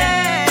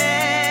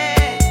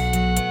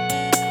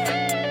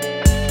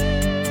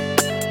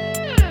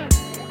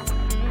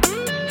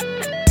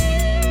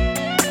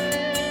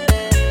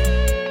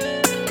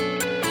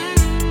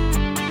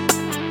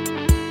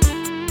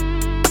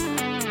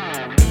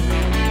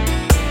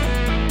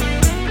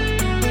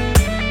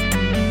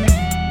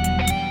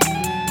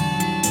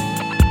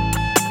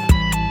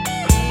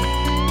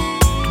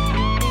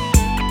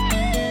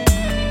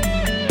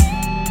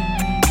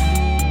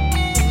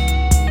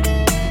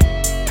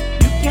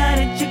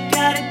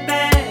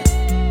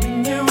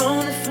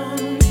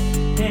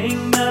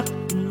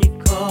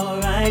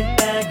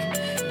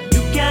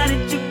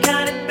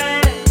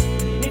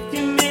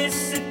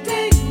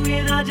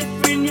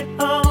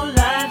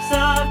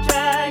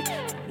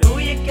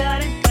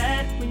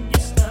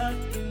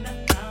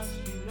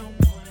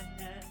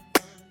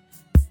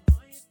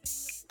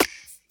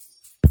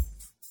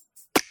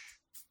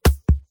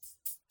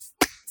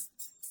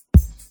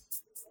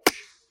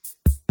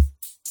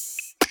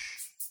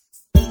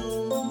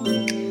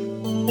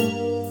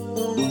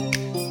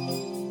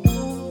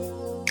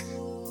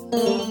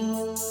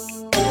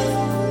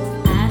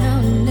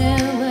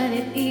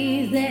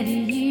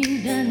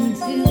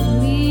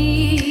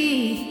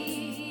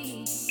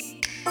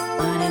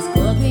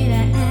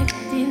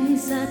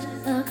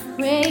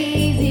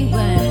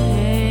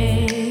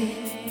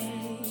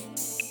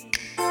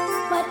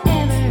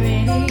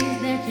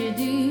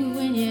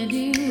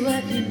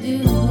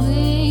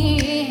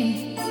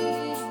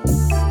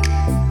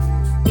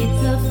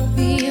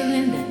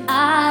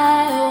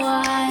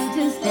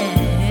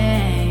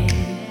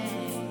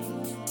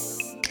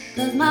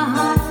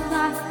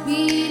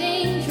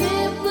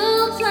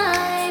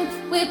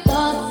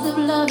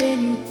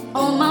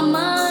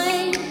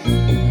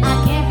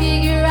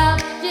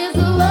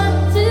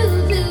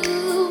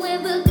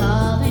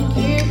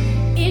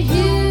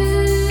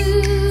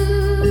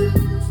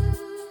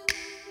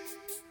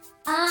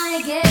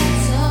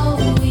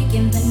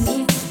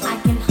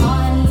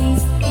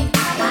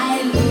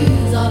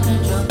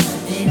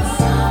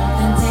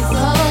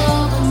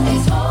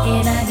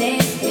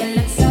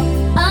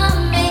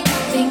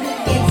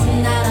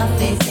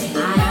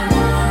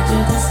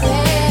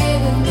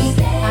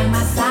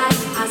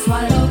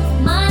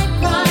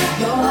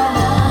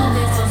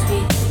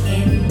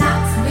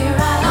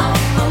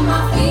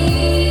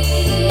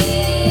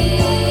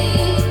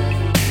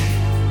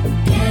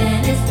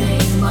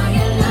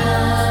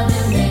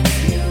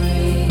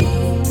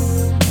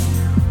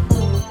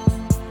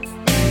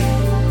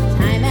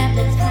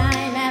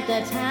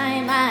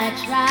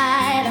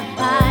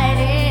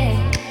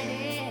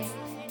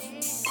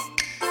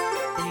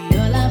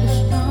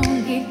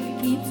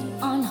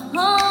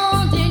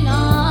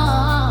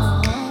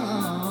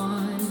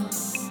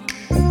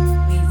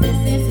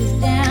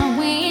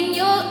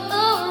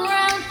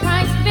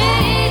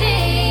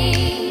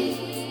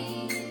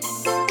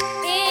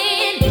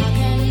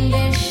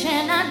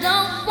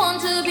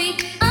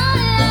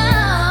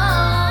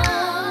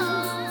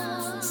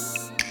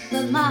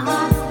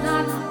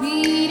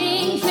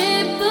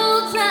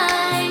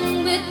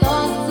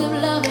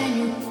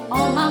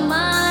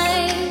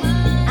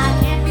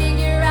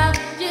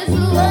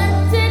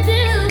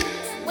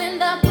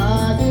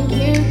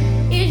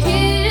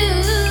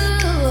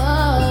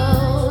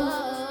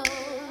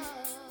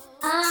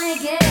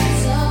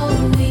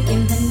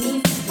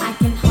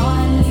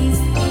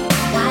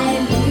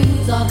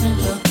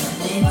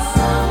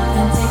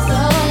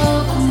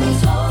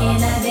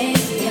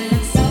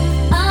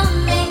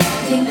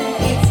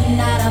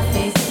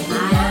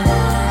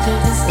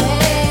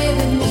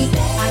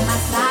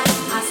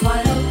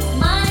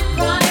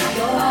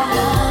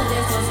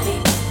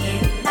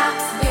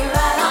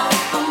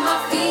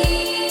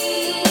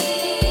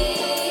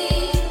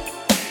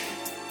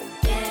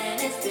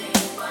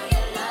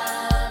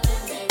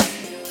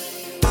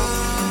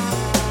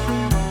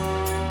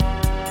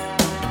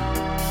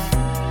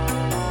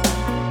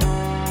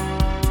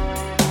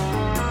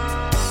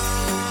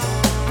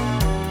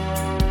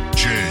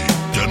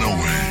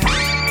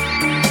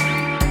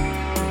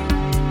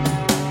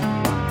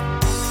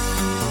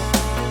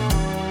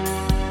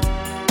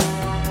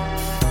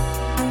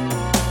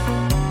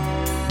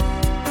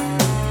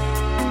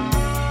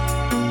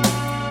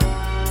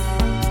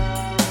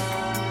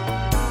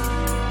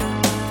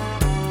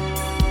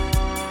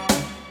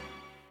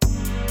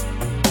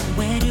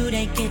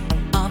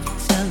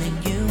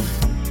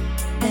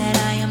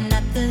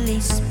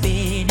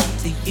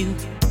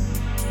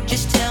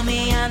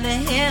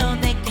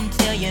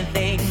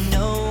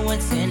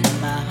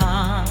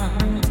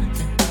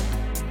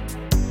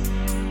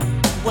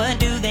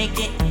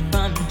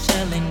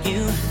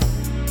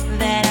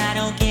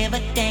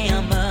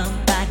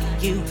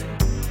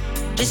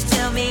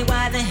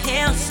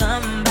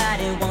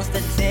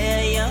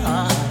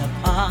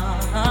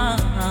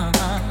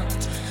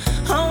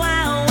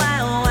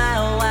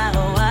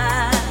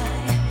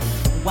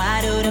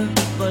 Why do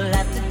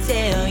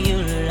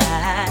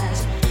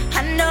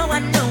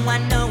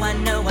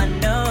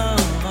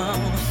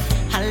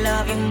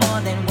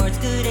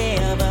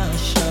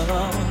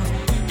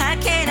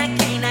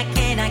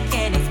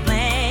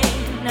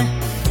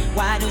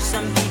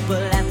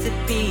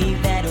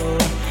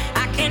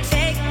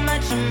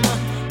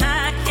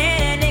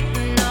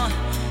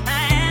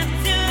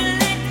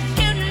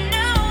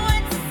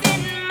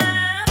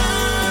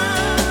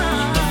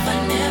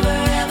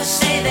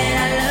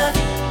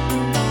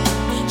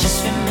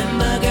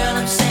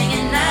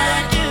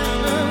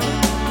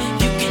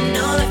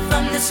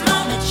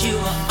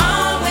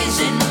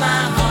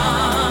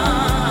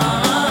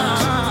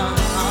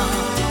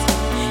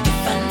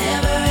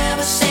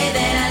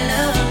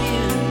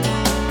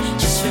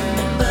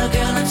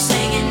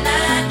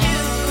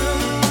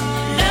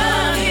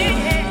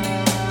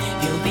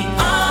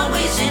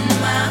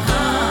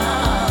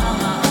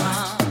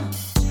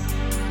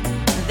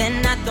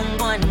they're not the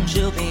ones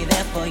who'll be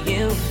there for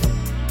you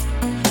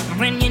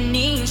when you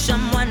need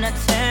someone to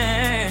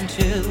turn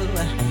to.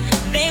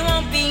 They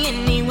won't be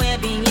anywhere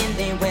being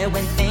there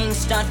when things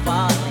start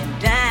falling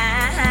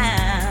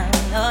down.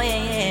 Oh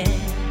yeah,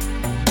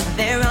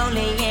 they're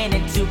only in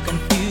it to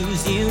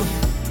confuse you,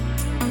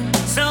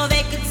 so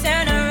they could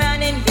turn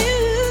around and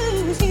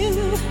use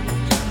you.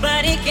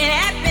 But it can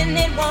happen,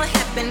 it won't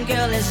happen,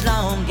 girl, as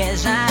long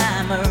as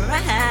I'm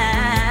around.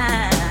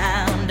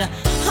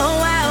 Oh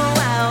wow,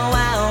 wow,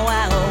 wow,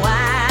 wow,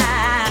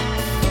 wow.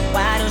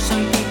 Why do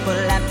some people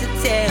have to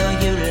tell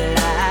you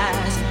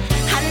lies?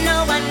 I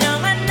know, I know,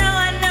 I know,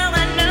 I know,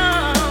 I know.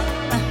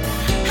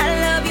 I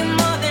love you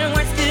more than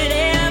words could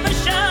ever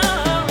show.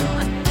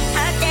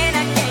 I can't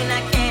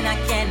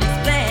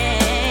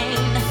explain.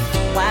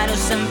 Why do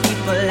some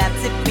people have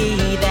to be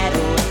that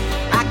way?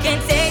 I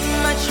can't take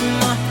much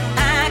more.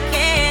 I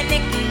can't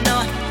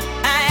ignore.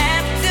 I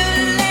have to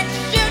let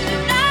you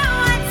know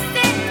what's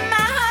in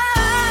my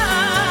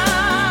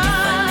heart.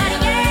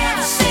 Yeah,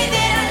 say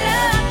that I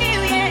love you,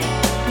 yeah.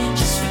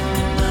 Just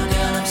remember,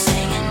 girl, I'm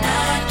saying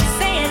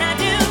I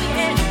do,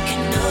 yeah. You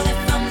can know that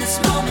from this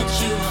moment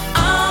you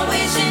are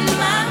always in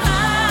my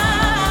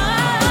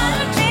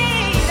heart,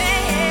 baby.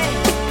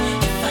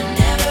 If I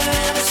never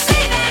ever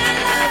say that I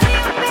love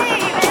you,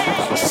 baby,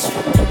 just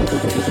remember,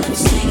 girl, I'm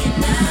saying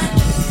I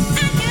do.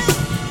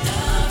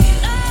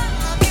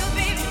 Love you,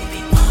 baby. You'll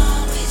be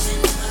always in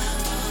my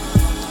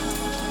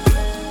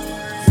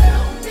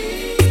Tell me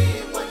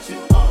what you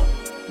want.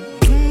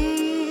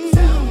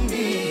 Tell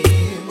me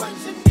what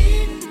you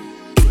need.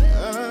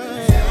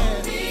 Tell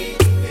me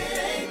it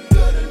ain't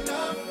good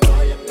enough for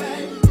you,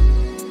 babe.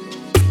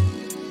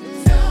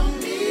 Tell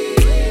me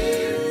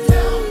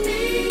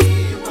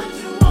what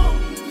you want.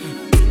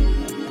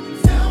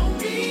 Tell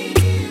me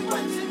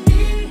what you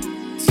need.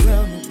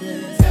 Tell me,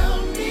 babe. Tell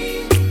me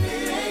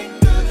it ain't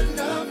good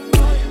enough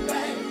for you,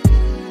 babe.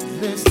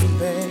 Listen,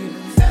 babe.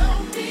 Tell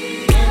me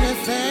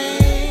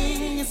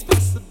anything is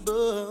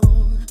possible.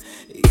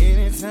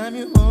 Anytime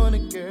you want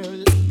it, girl,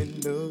 let me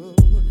know.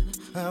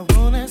 I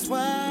won't ask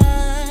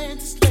why,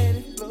 just let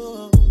it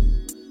flow.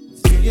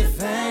 Do your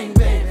thing,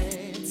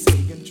 baby,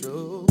 take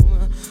control.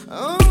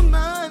 On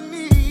my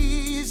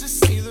knees, just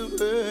say the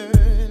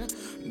word.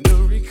 No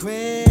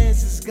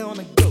request is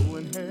gonna go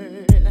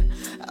unheard.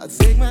 I'll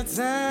take my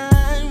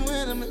time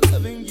when I'm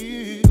loving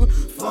you.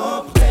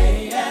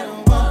 Foreplay at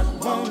 1,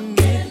 won't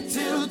get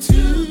till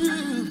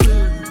 2.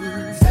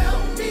 Tell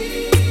me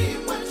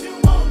what you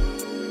want.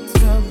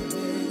 Tell me,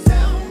 babe.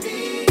 Tell me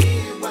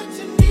what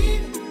you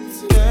need.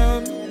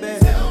 Tell me, babe.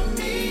 Tell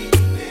me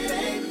it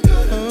ain't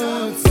good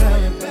enough. Tell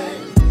me,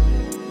 babe.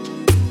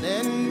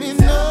 Let me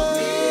know.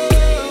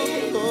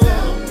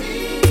 Tell me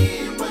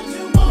what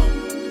you want.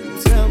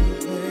 Tell me,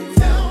 babe.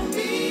 Tell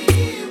me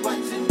what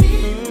you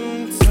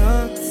need.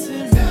 Talk to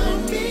me. Tell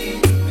me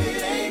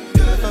it ain't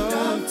good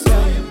enough.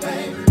 Tell me,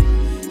 babe.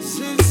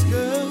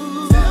 Cisco.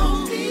 Tell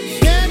me.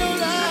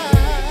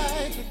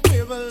 Candlelight,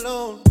 we're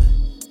alone.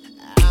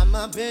 I'm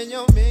up in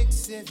your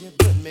mix if you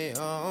put me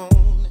on.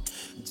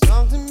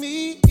 Talk to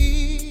me,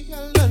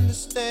 I'll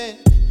understand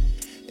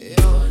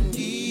your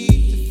need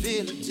to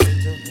feel a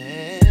gentle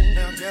hand.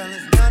 Now, girl,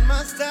 it's not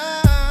my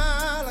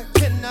style, I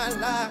cannot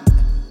lie.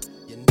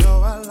 You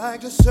know I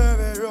like to serve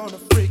it on the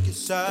freaky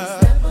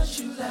side. Is that what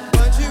you like?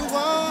 What you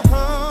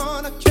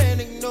want, I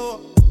can't ignore.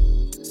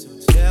 So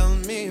tell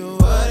me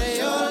what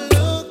you're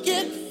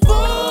looking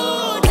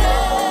for.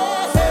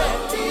 Tell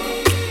me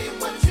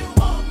what you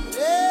want.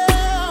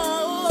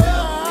 Tell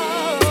me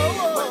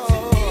what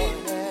you need.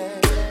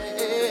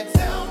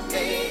 Tell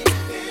me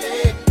it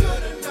ain't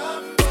good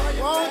enough for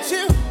you. Won't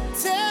you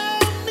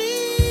tell me?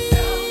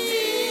 Tell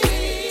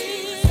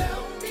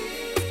me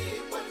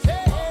what you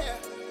want.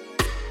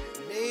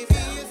 Maybe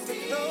it's the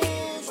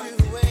clothes you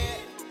wear,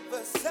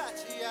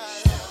 Versace I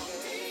love.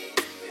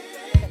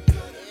 And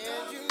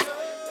you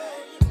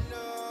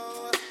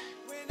know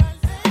when I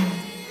say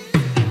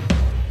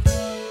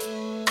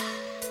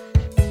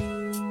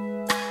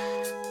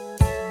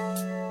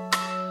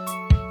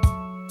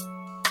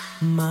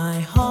My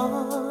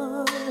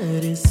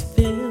heart is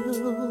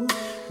filled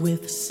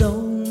with so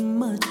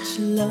much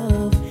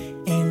love,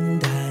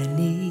 and I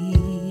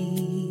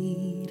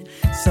need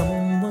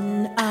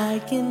someone I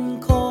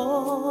can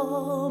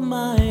call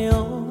my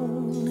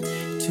own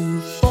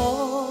to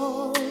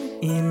fall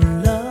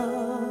in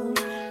love.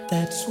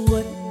 That's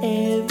what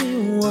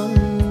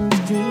everyone's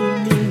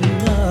dreaming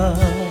of.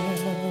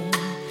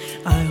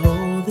 I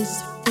hold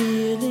this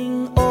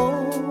feeling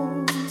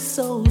oh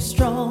so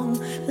strong.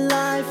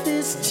 Life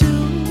is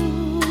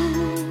too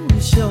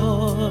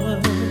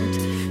short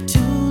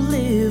to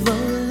live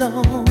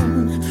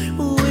alone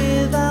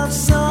without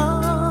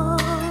someone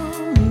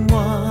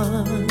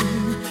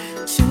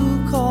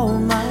to call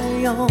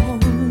my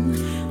own.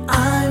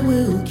 I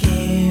will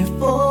care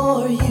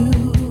for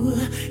you,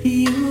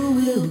 you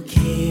will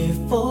care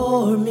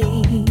for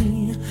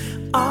me.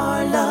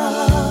 Our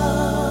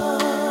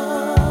love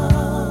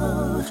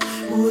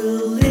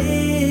will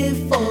live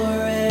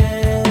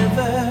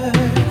forever.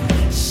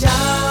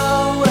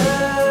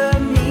 Showers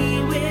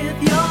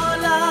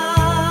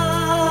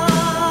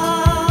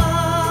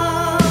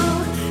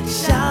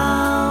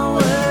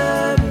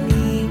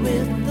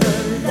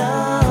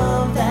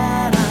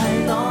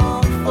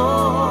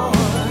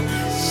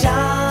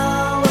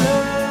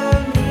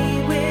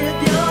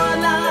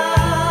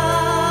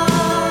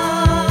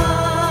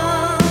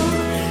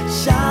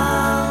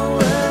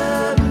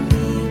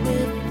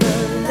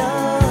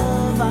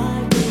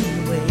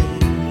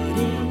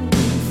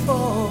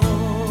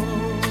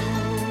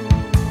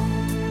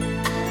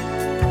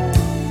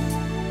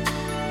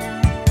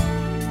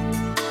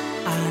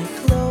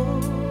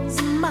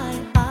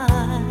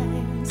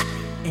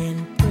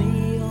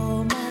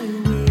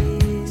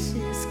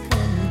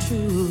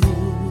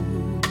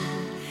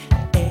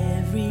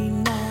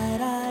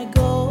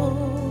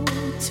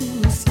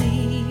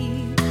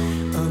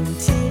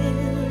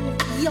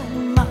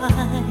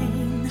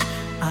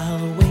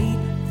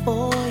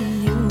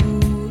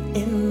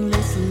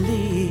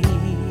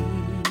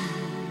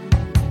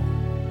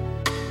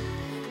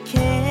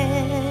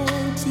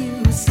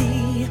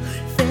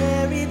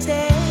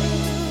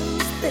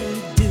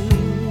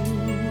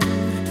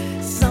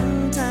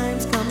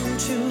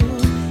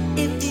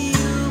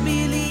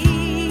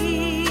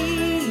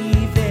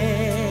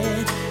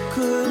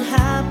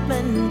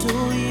into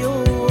you,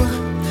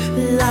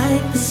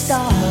 like the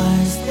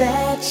stars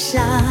that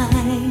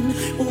shine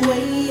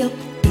way up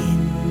in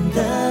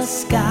the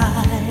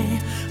sky.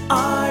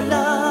 Our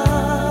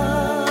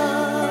love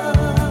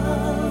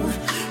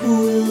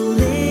will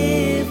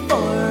live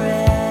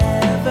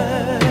forever.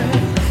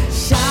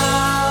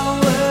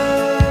 Shower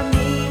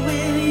me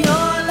with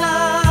your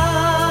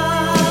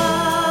love.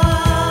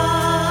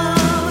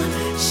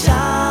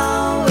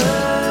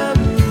 Shower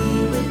me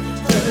with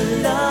the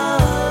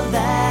love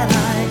that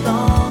I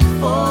long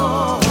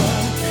for.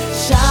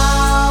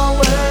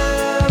 Shower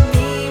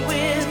me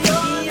with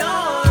your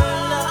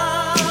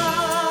love.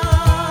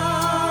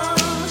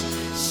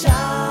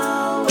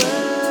 Shower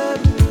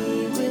me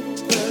with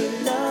the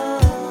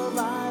love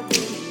I've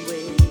been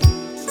waiting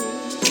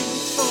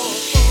for.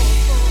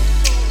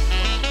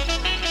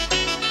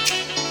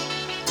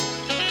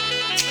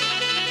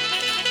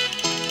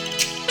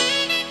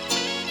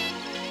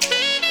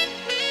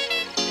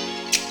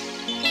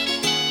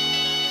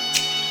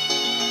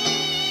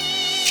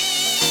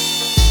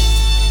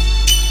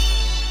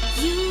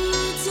 You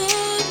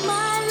take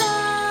my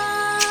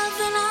love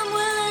and I'm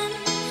willing.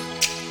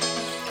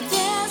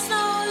 There's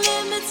no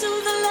limit to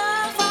the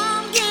love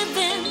I'm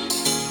giving.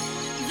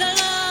 The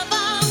love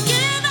I'm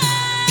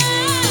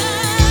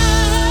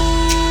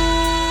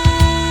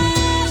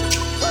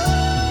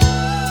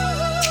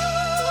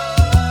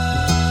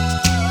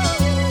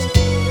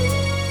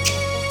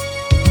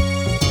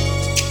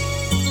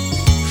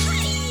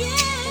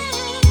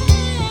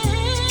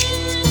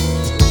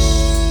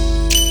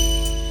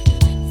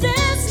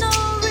There's no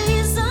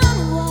reason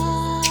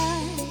why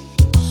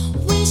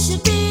we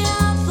should be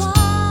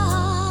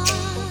apart.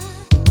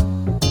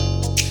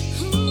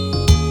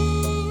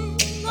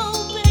 Oh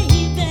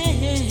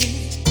baby,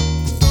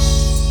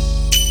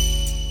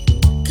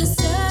 'cause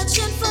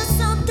searching for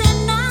something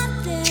not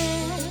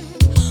there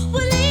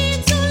will lead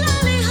to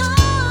lonely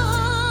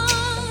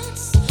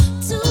hearts,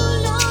 to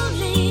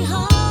lonely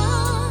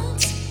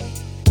hearts.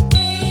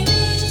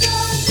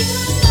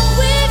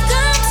 We've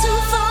come too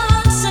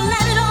far to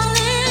let it all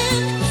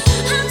in.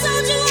 I've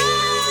told you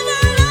over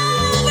and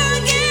over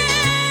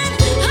again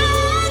how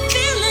I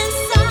feel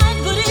inside,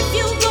 but if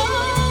you go,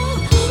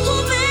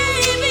 oh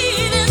baby,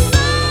 there's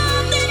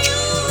something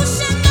you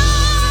should know.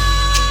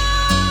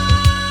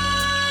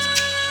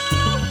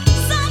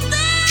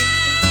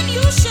 Something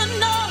you should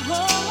know.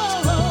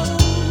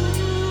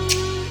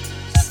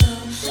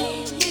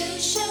 Something you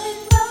should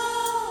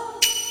know.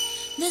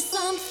 There's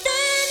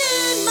something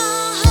in my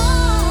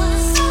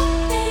heart.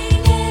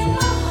 Something in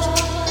my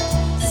heart.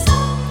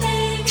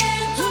 Something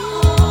in my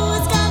heart.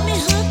 It's got me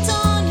hooked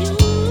on you.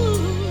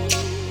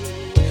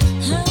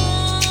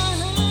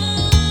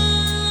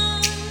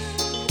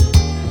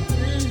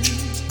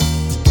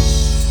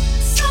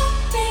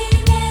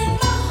 Something in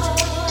my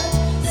heart.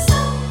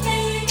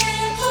 Something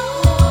in my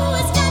heart.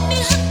 It's got me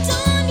hooked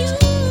on you.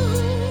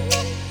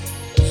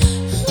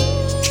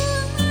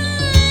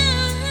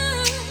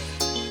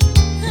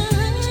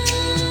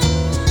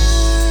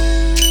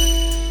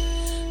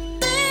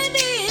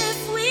 Baby, if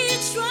we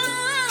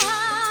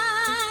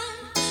try,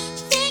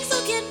 things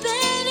will get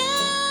better.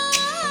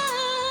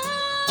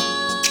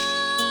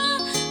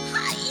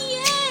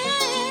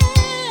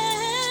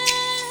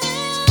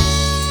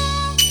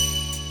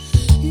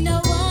 No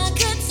one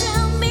could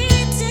tell me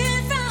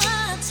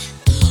different.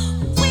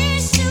 We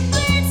should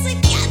be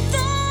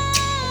together.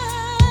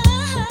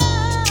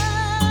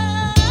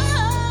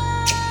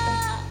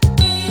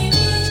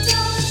 Baby,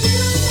 don't you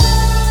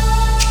know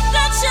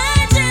the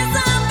changes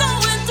I'm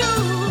going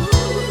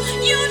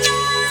through? You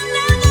know I'll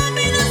never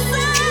be the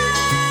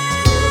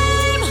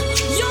same.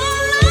 Your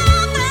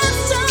love has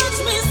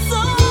touched me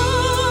so.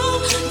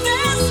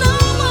 There's no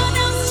one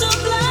else to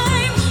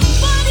blame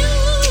but you.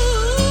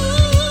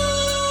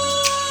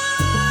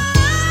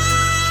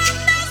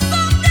 There's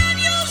something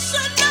you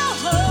should know.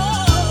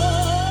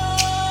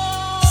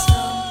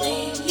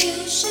 Something you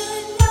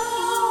should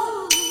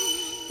know.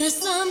 There's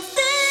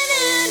something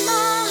in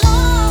my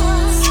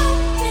heart.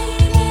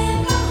 Something in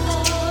my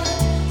heart.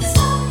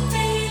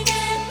 Something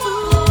in my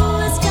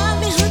heart. It's got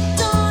me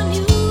hooked on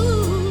you.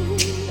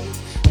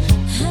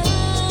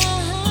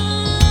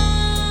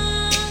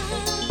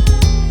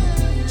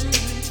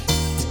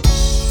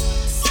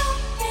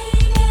 Something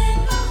in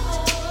my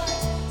heart.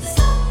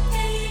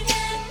 Something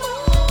in my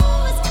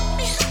heart. It's got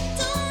me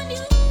hooked on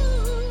you.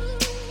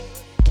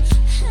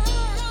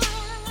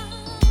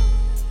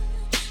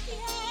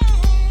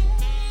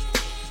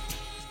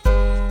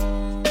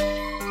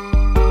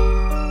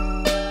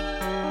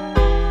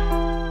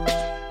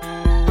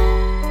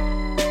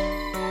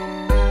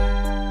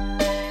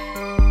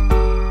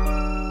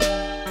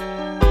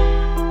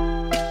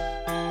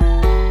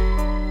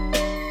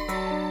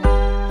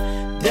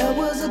 There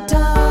was a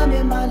time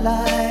in my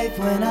life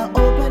when I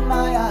opened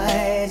my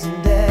eyes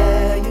and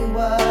there you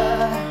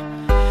were.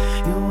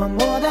 You were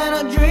more than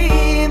a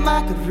dream.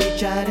 I could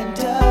reach out and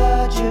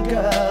touch you,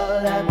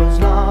 girl. That was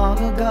long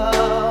ago.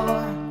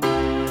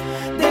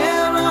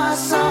 There are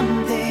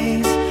some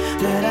things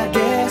that I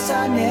guess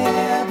I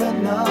never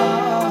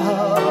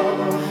know.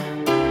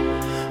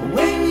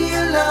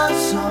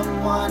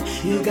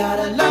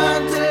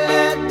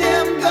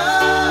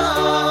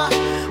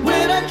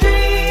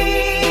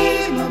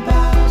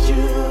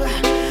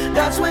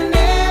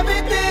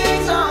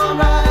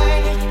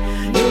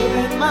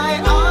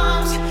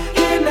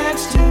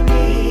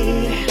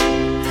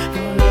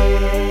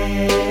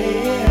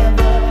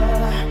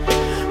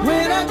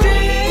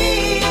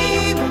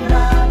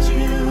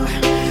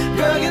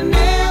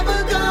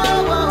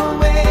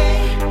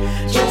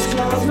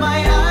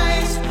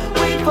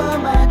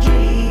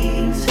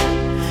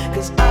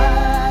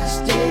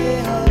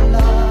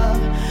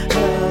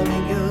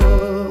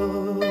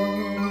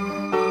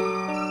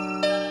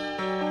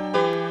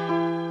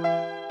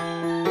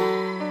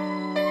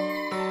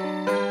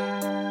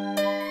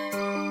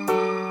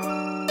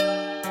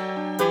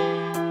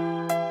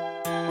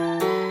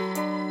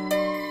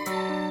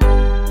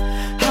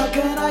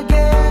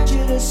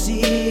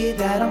 see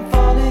that I'm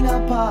falling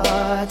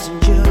apart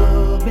since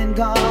you've been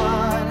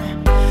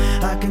gone.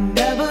 I can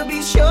never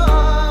be sure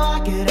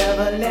I could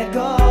ever let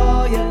go.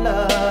 Your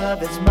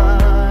love is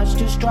much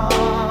too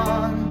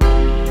strong.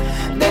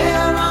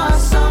 There are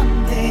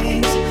some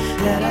things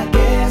that I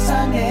guess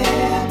I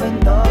never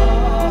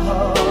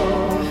know.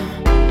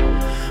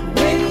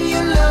 When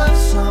you love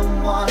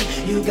someone,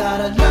 you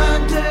gotta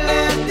learn to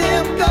let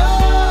them go.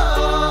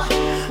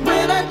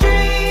 When I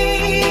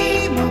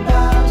dream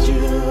about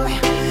you,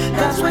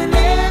 that's when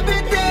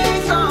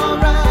everything's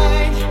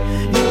alright.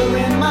 You're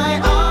in my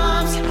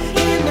arms,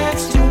 here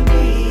next to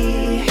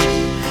me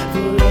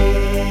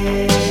forever.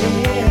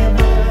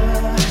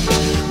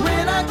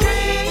 When I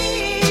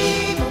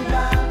dream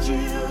about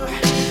you,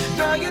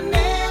 girl, you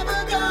never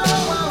go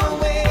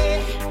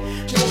away.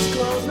 Just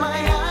close my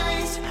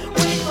eyes,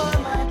 wait for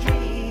my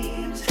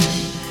dreams,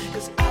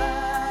 'cause I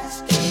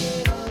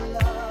still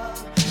love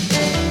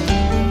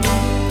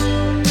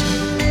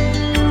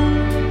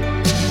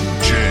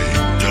Jay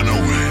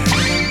Dunaway.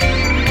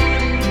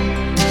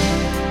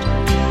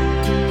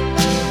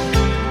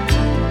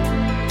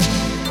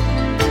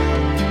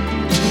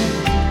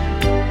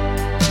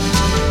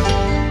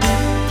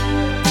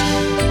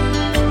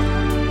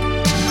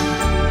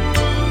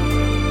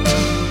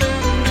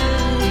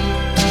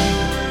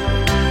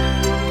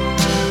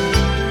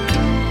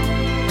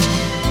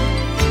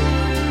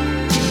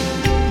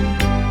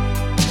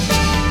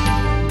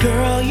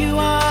 Girl, you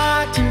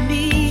are to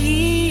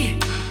me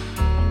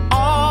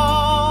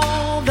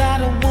all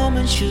that a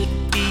woman should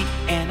be,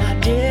 and I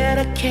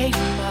dedicate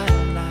my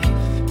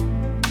life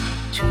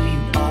to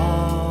you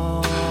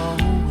always.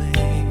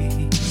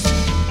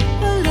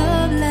 A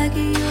love like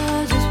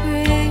yours is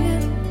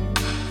rare.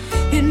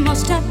 It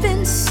must have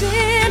been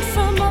sent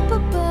from up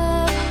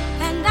above,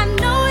 and I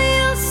know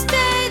you'll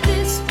stay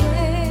this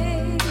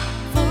way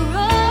for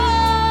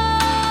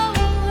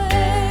always.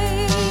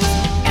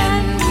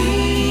 And we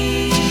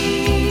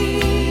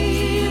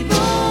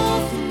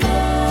both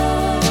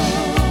know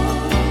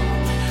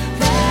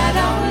that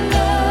our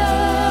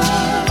love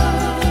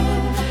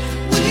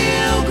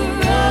will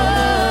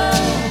grow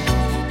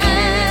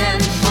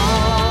and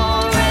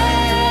forever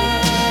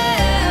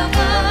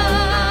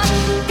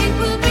it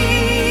will be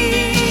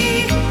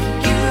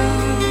you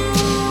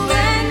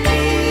and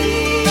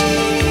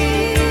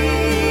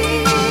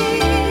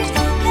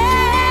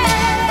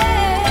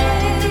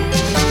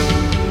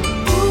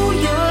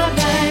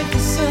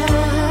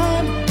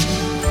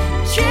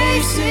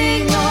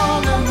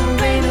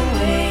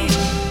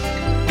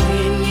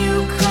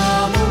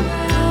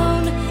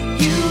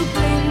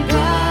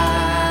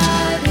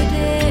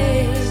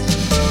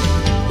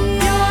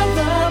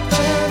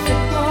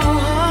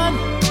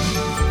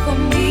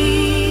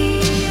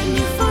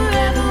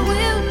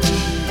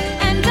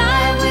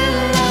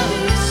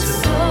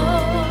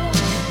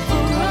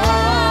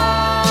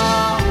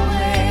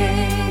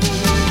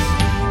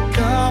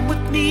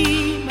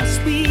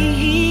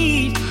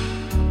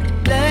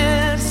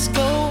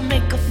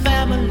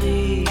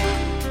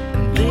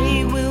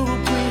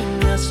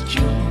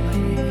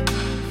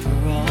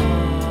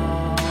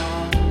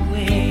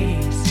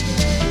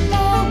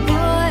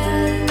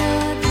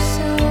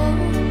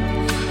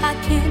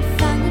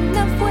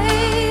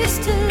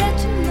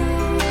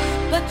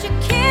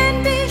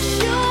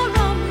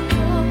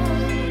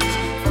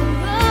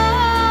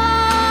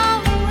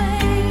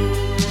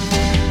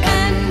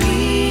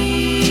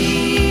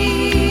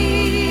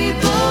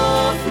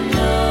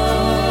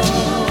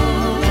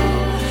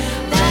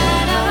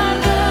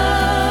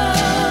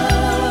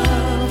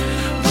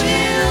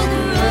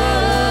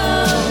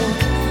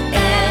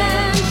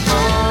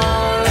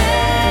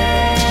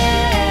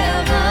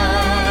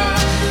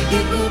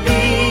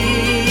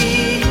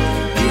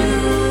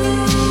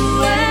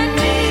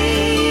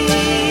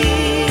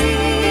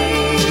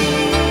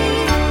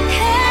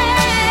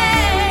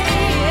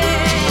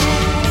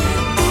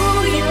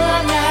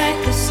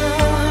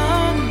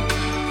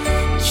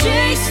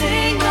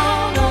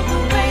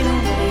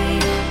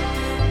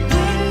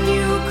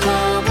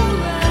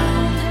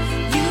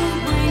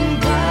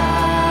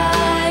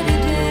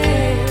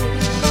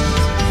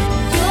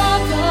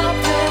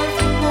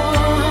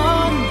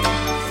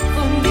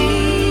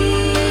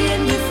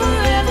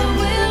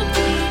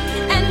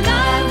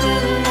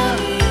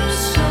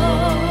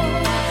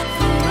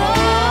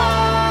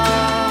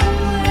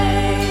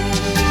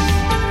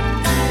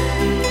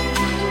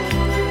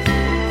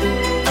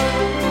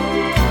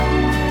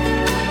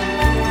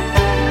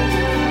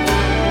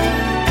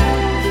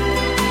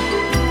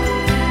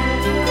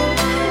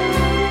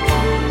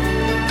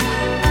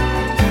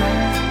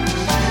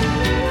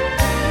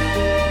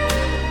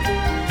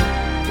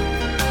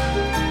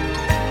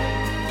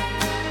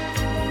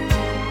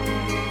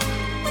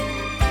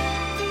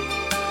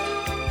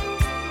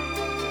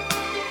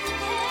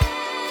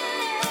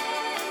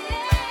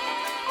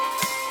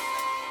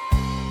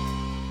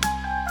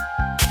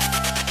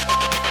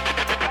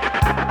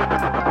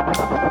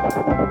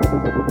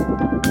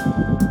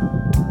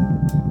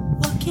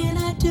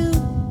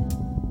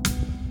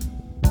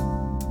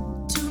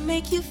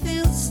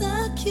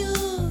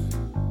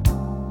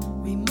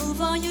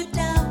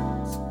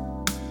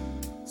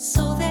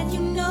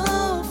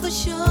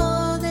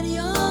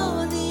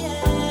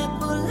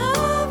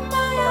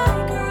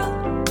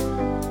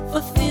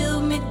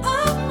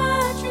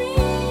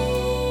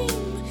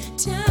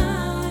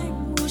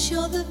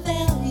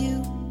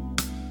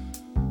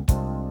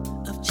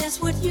just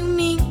what you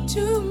mean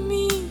to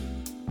me.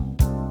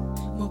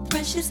 More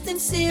precious than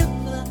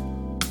silver,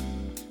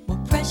 more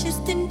precious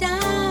than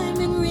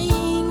diamond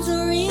rings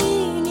or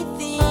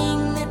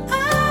anything that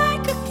I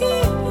could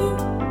give you.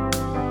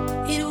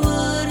 It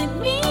wouldn't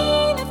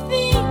mean a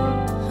thing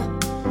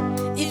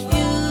if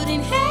you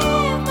didn't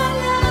have my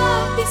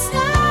love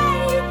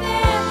beside you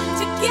there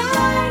to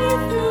guide you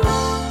through.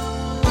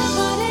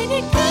 But ain't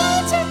it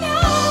good to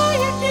know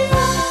you do?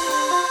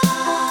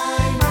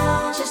 I know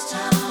just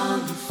how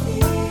you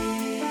feel,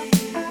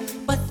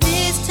 but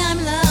this time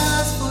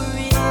love's for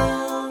real.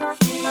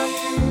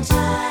 In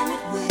time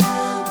it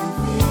will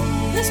reveal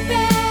the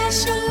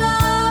special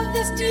love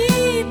that's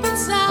deep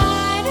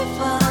inside of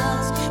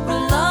us.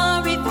 Will all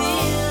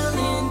reveal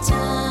in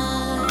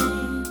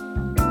time.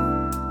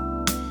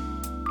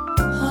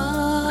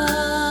 Oh,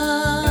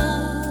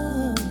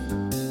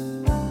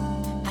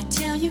 I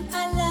tell you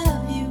I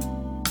love you,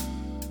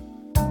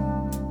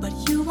 but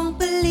you won't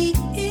believe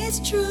it's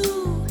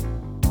true.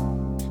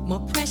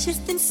 More precious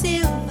than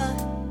silver,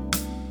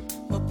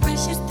 more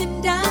precious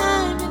than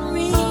diamond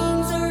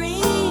rings or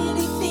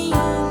anything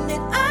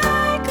that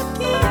I could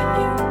give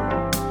you.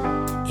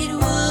 It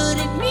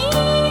wouldn't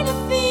mean a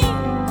thing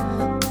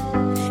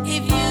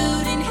if you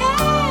didn't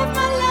have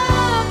my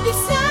love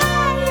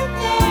beside you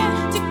there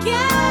to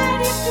guide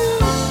you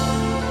through.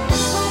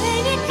 But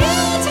ain't it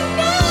good to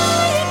know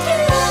you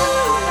do?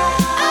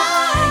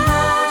 I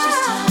know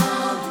just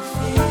how you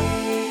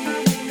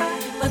feel,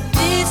 but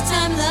this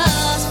time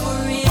love's for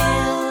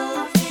real.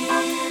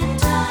 In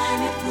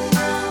time it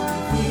will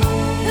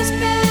reveal the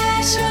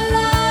special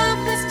love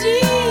that's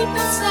deep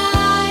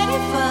inside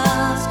of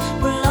us.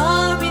 Will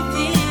all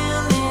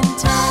reveal in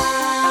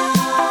time.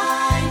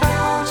 I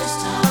know just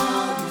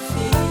how you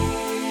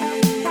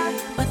feel,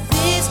 but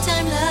this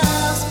time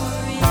love's for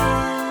real.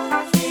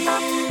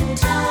 In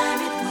time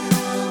it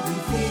will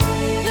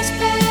reveal the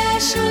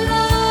special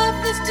love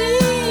that's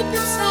deep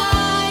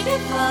inside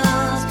of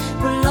us.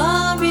 Will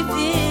all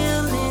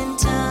reveal in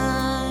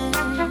time.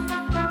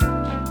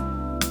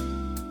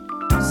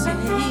 Say,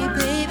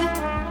 baby, yeah,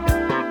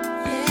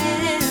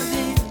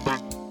 baby.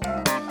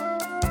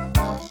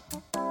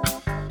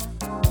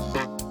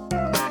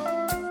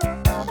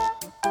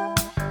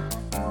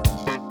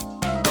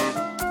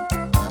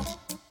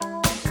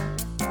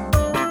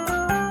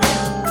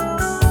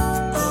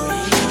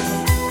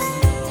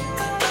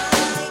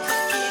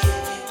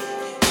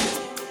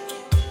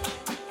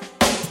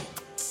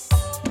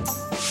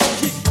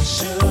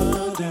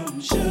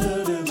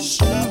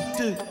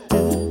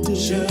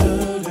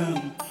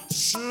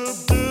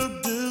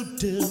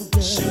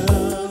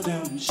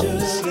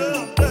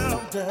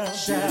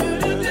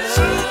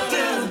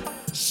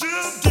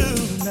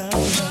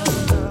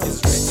 It's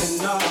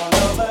written all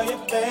over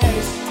your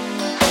face.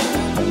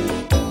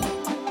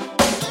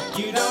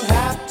 You don't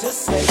have to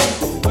say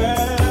the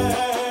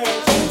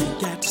words. You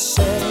got to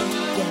say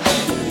what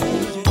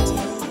you do.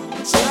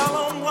 Tell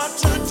them what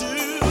to do,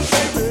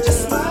 baby.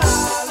 Just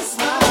smile,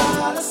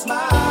 smile,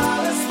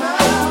 smile,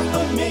 smile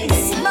for me.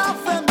 Smile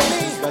for me.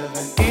 It's better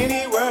than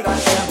any word I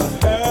ever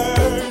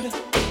heard.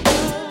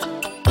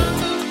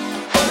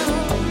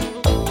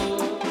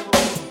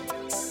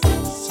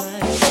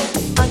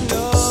 I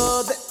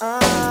know that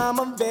I'm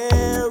a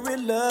very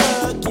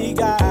lucky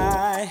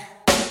guy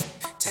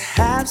to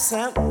have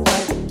someone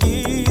like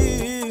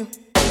you.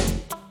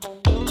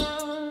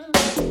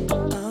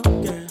 Oh,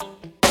 girl.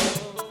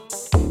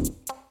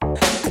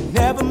 I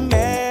never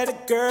met a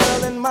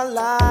girl in my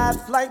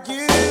life like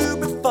you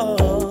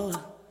before.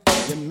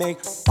 You make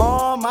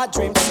all my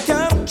dreams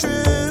come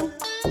true.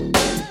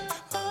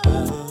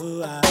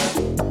 Oh,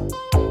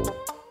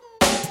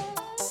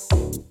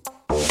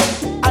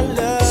 I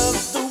love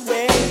the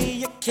way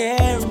you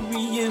carry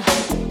you,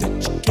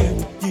 that you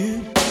carry you.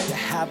 You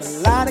have a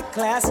lot of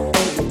class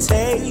and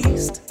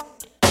taste.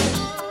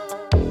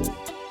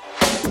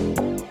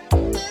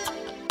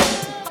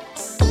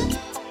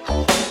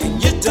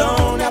 And you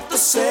don't have to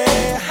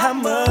say how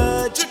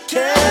much you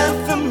care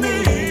for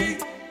me,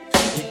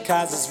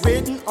 because it's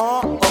written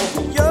all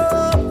over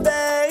your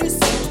face.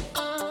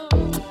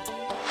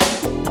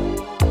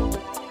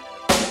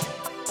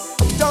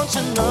 Don't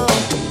you know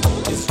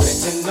it's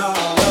written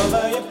all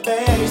over your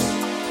face?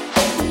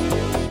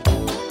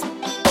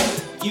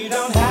 You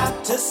don't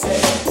have to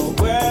say a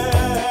word.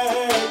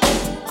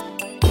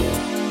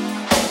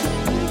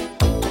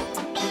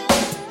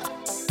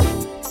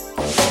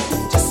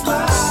 Just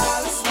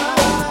smile,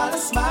 smile,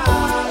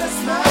 smile,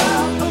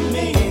 smile for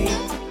me.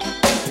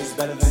 It's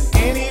better than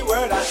any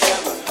word I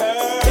ever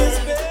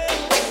heard.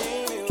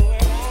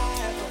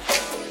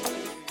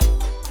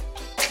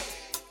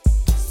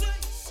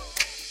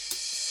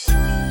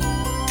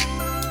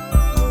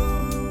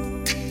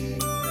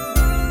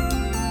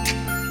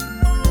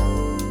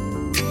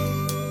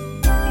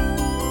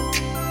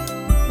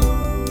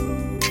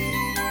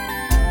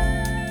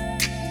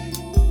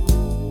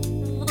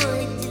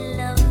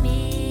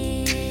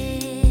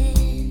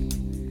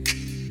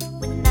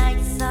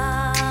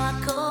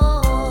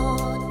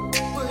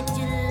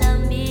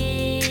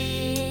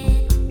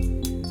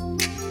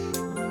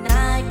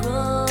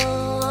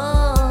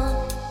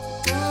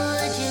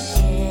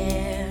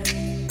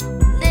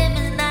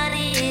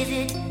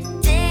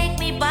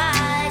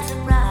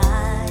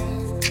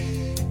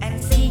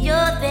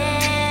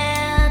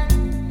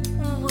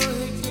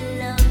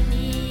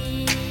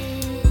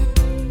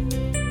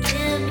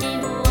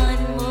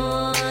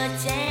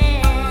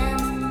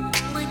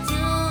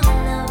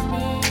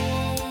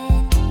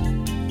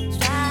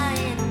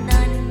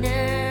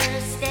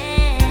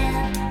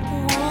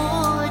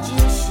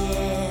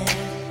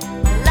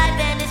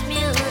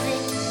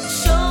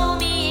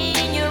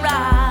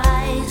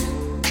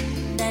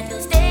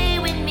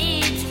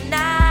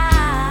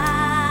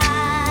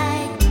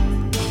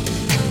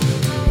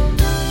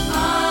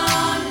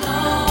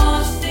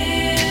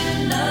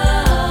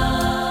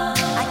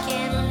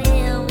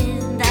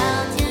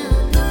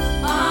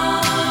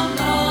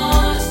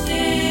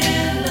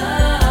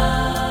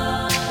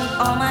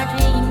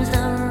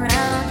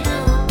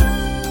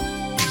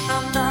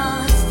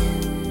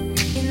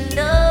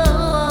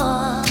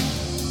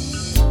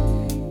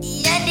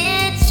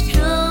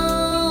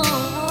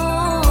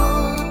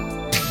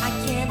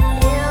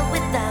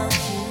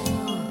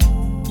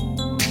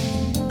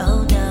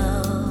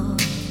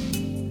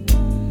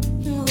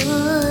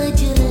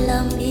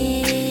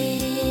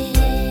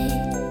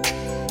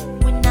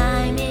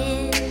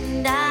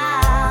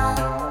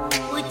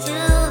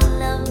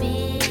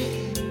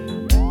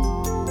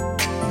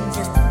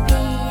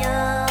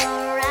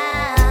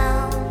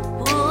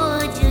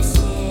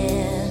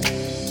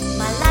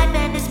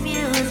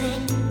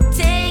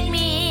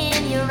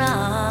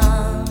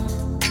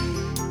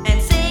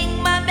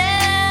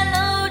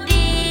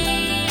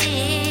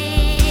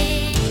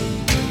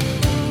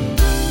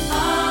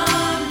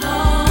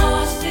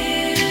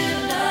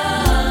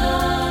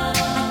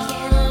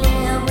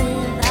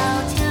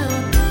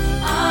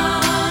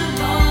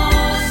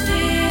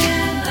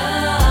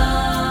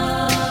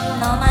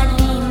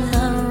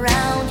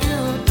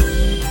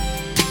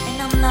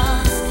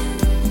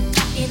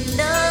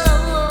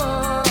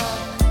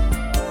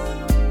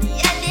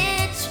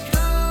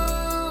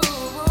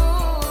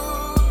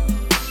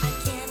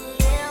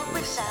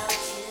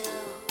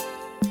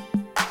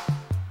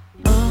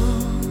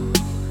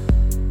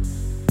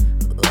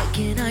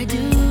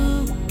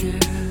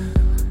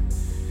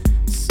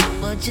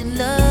 want your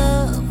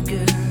love,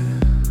 girl,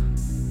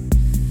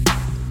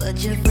 but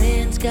your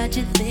friends got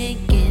you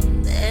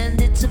thinking,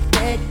 and it's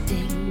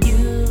affecting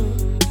you.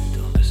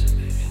 Don't listen,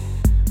 baby.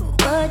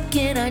 What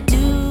can I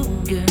do,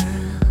 girl?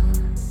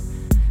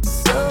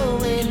 So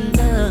in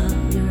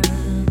love,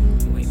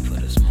 girl. Wait for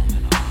this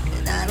moment.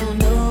 And I don't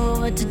know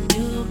what to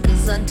do,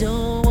 'cause I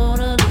don't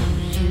wanna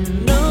lose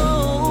you.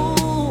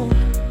 No.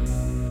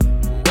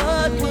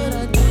 What would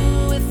I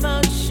do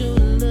without your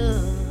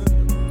love?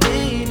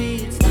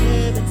 Baby, it's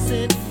heaven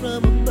sent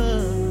from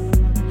above.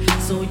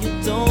 So you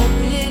don't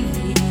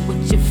believe what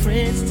your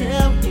friends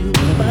tell you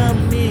about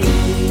me.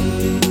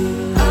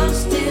 I'm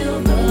still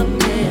the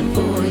man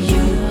for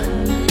you,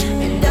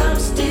 and I'm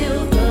still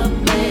the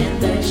man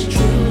that's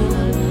true,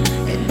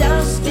 and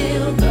I'm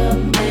still the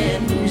man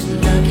who's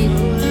lucky,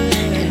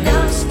 and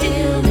I'm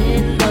still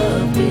in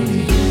love with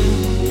you.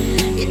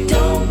 It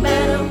don't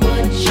matter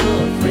what your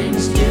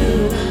friends do,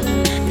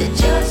 they're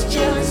just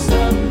jealous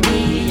of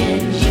me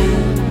and you,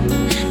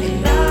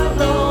 and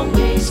I'll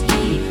always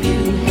keep you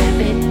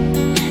happy,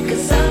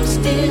 'cause I'm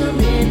still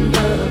in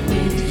love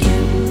with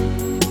you.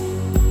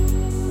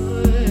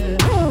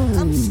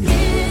 I'm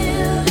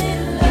still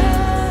in love.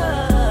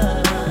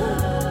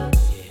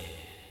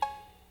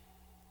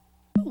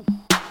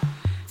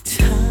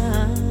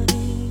 Time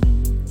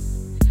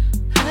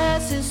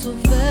passes so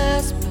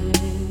fast,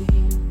 babe.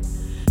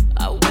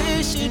 I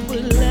wish it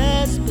would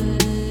last,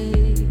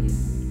 babe.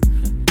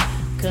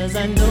 'Cause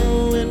I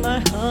know in my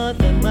heart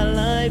that my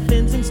life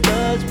ends and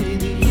starts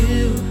with you.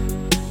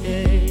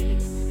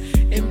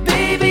 Yeah. And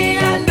baby,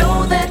 I know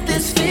that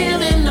this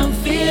feeling I'm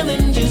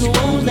feeling just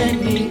won't let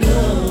me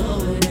go.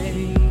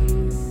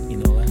 You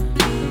know what?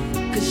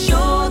 'Cause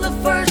you're the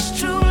first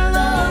true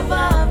love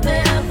I've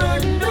ever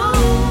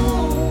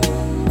known.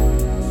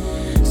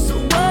 So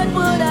what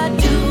would I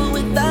do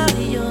without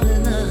your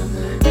love?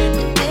 And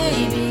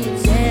baby,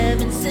 it's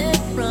heaven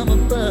sent from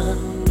above.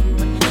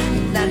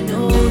 And I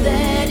know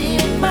that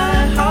in my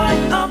heart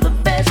I'm the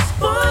best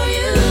for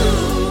you.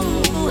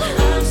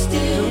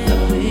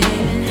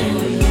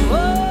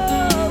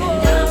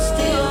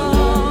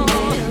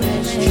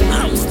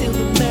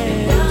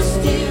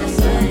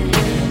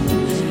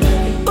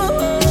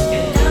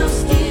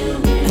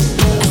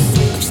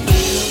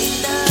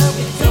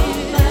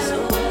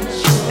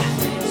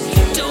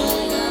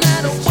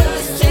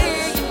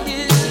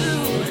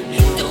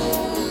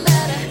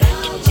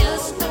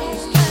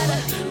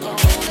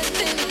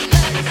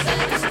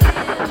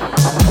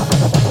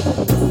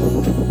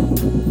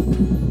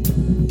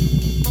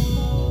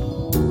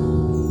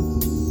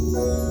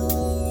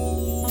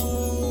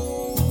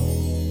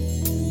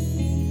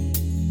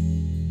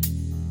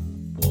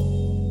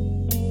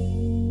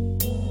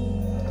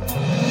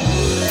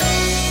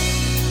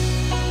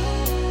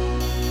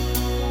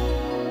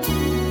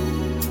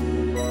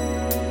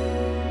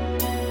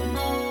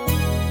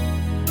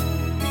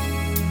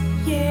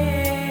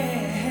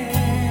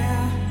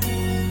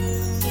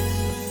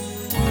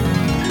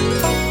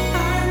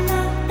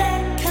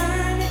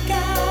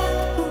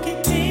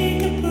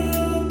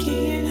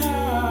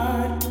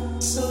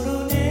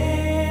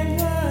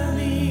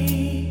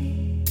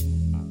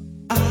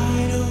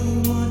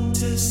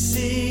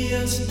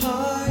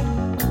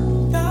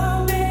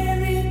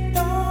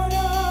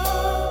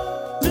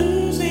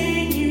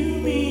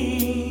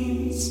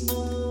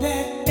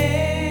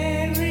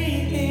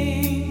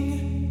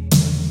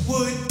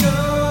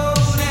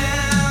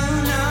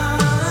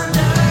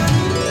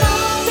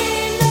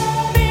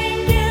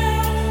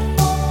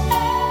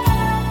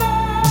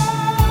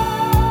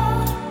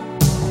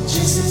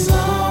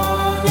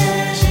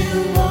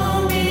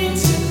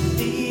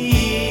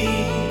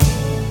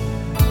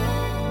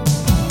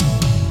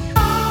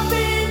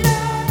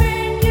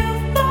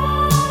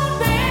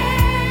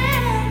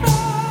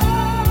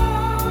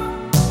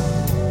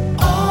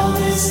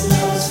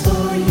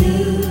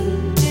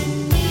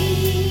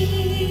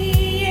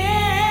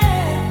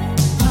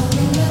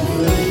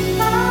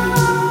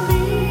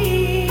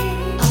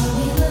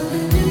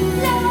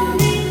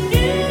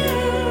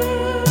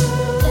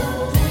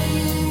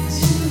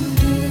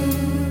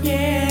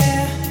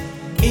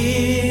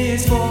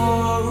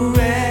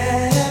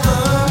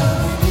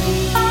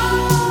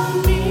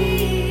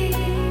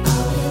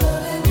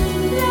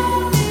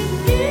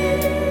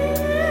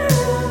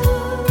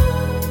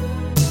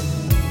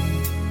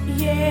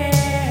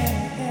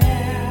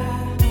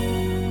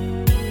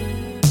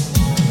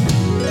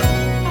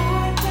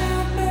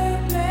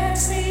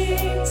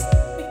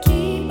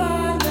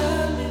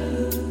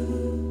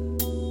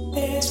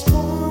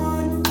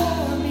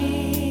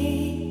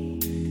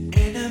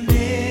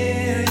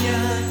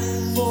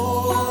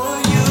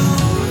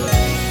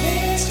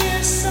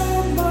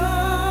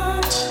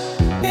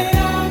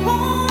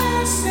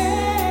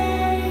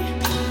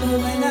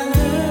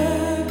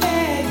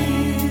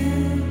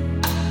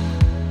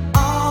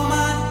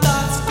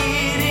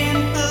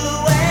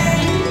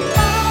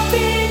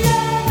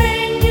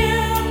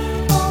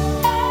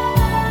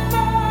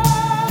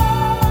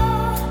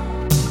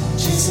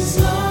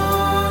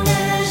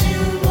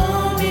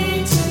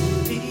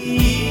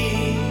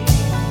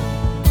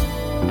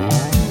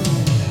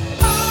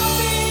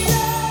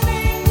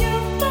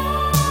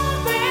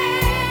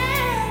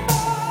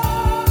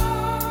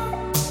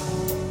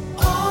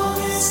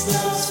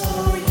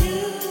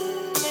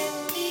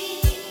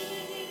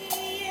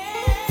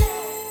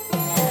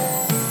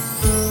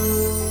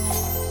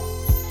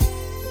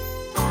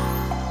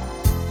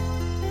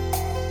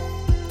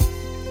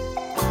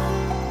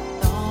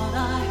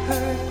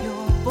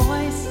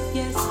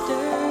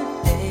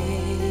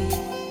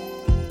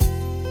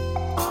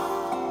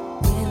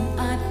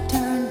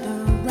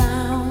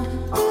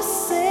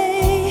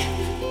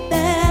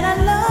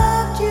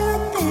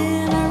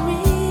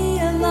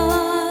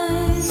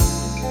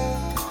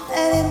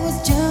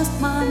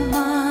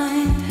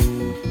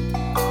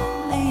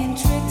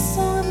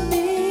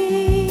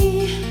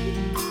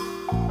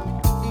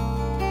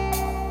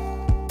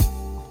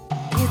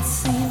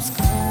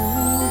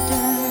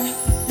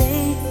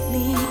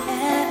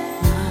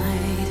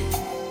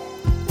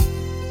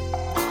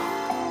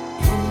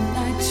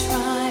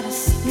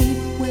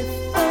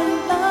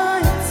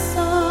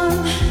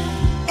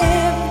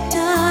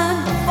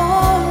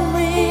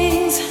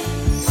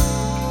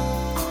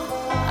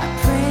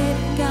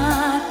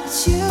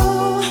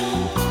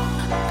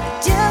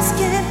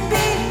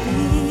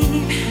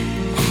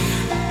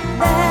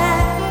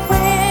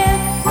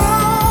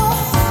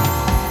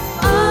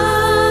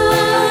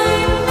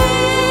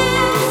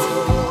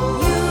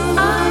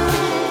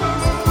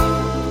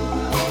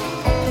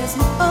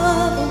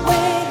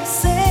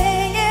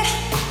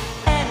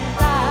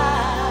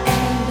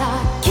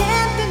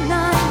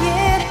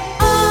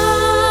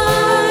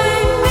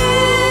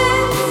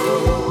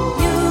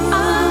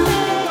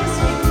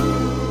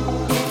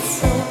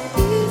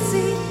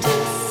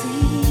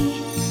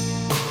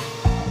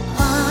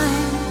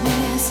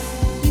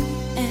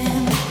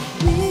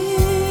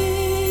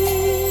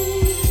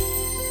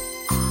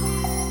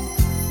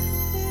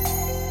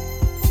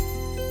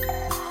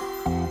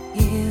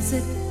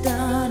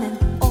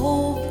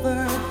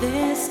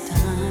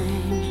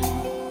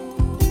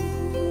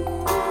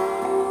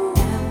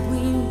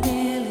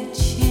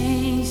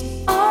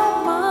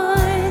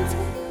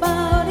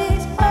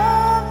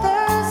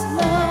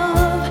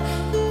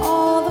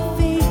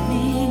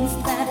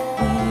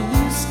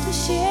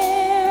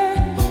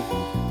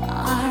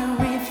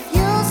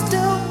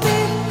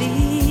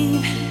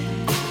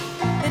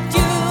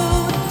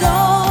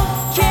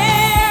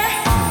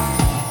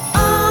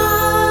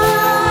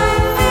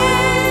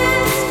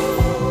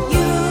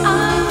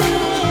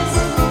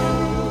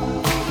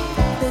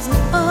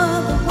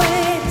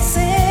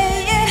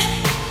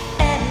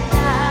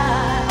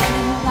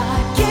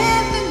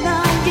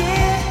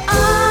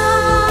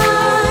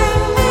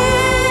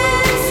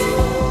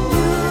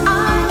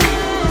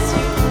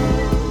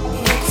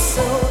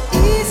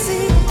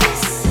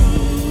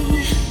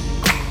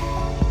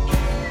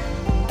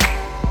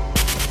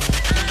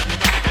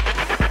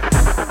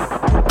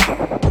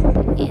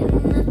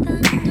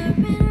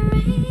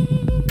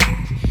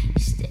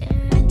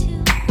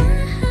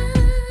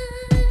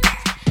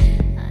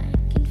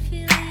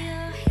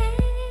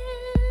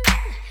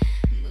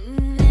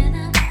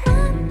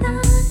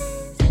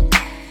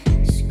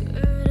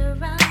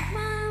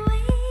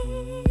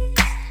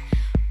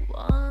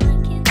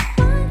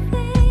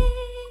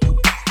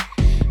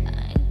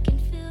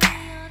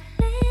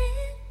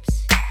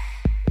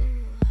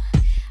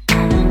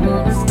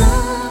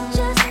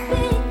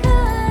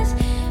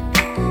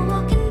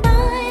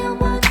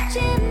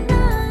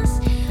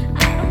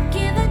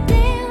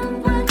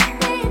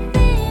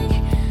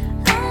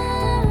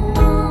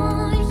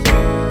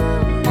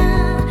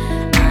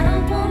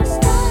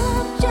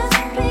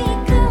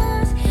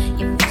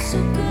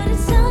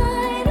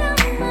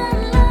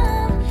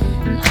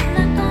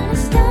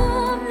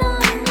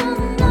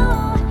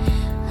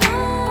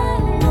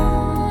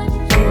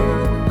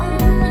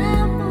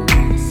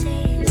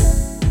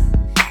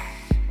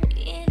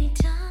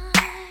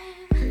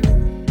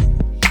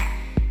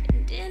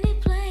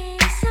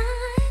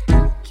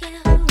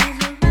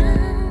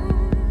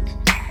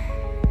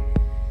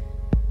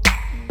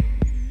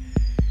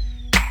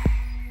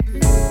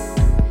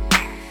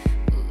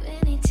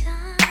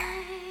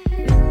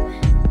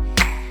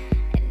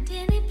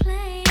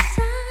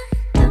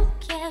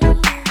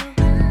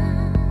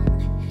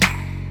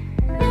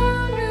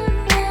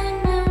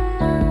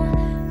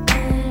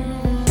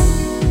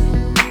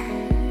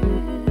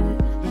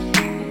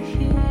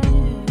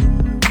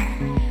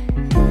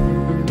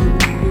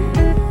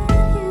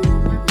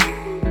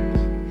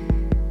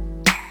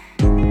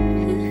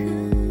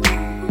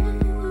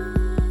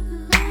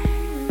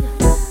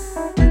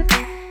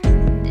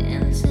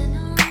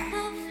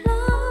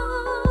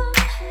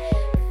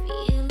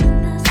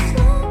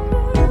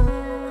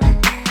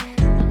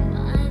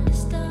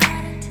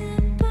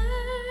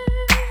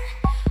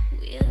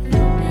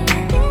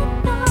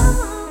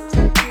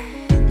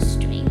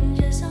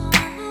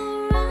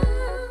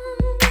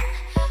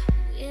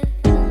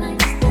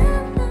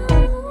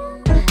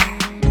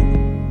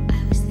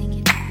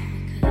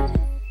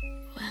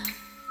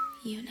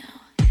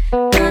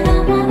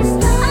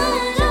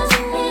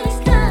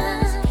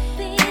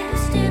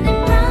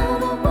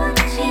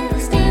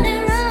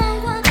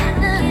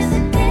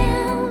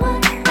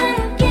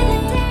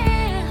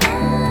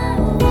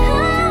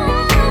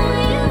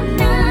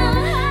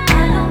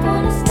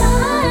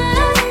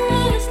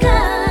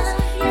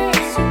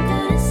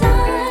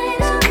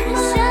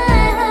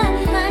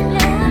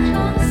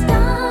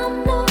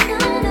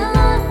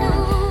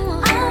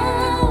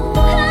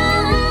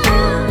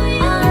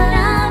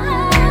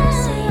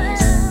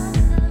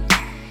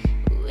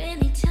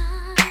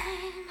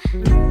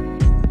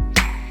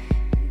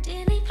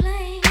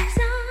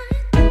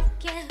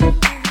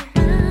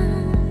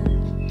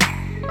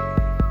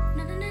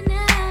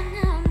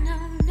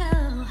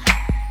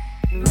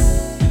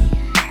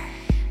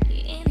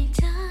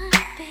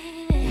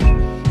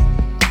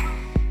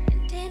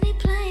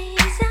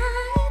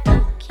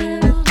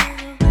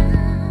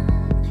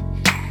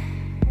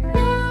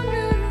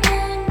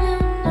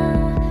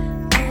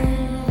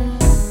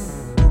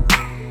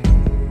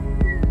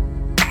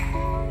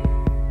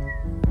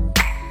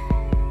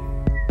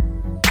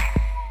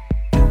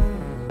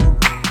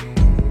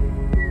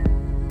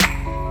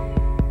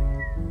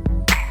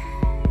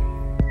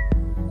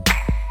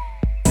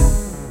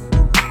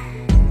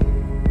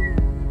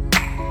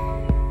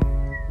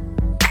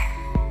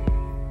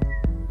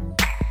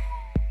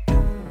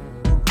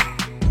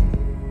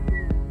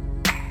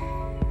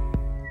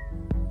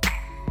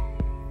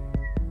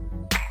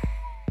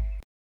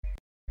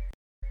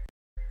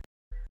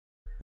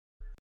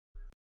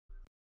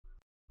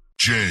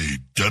 Jay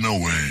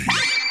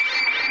Dunaway.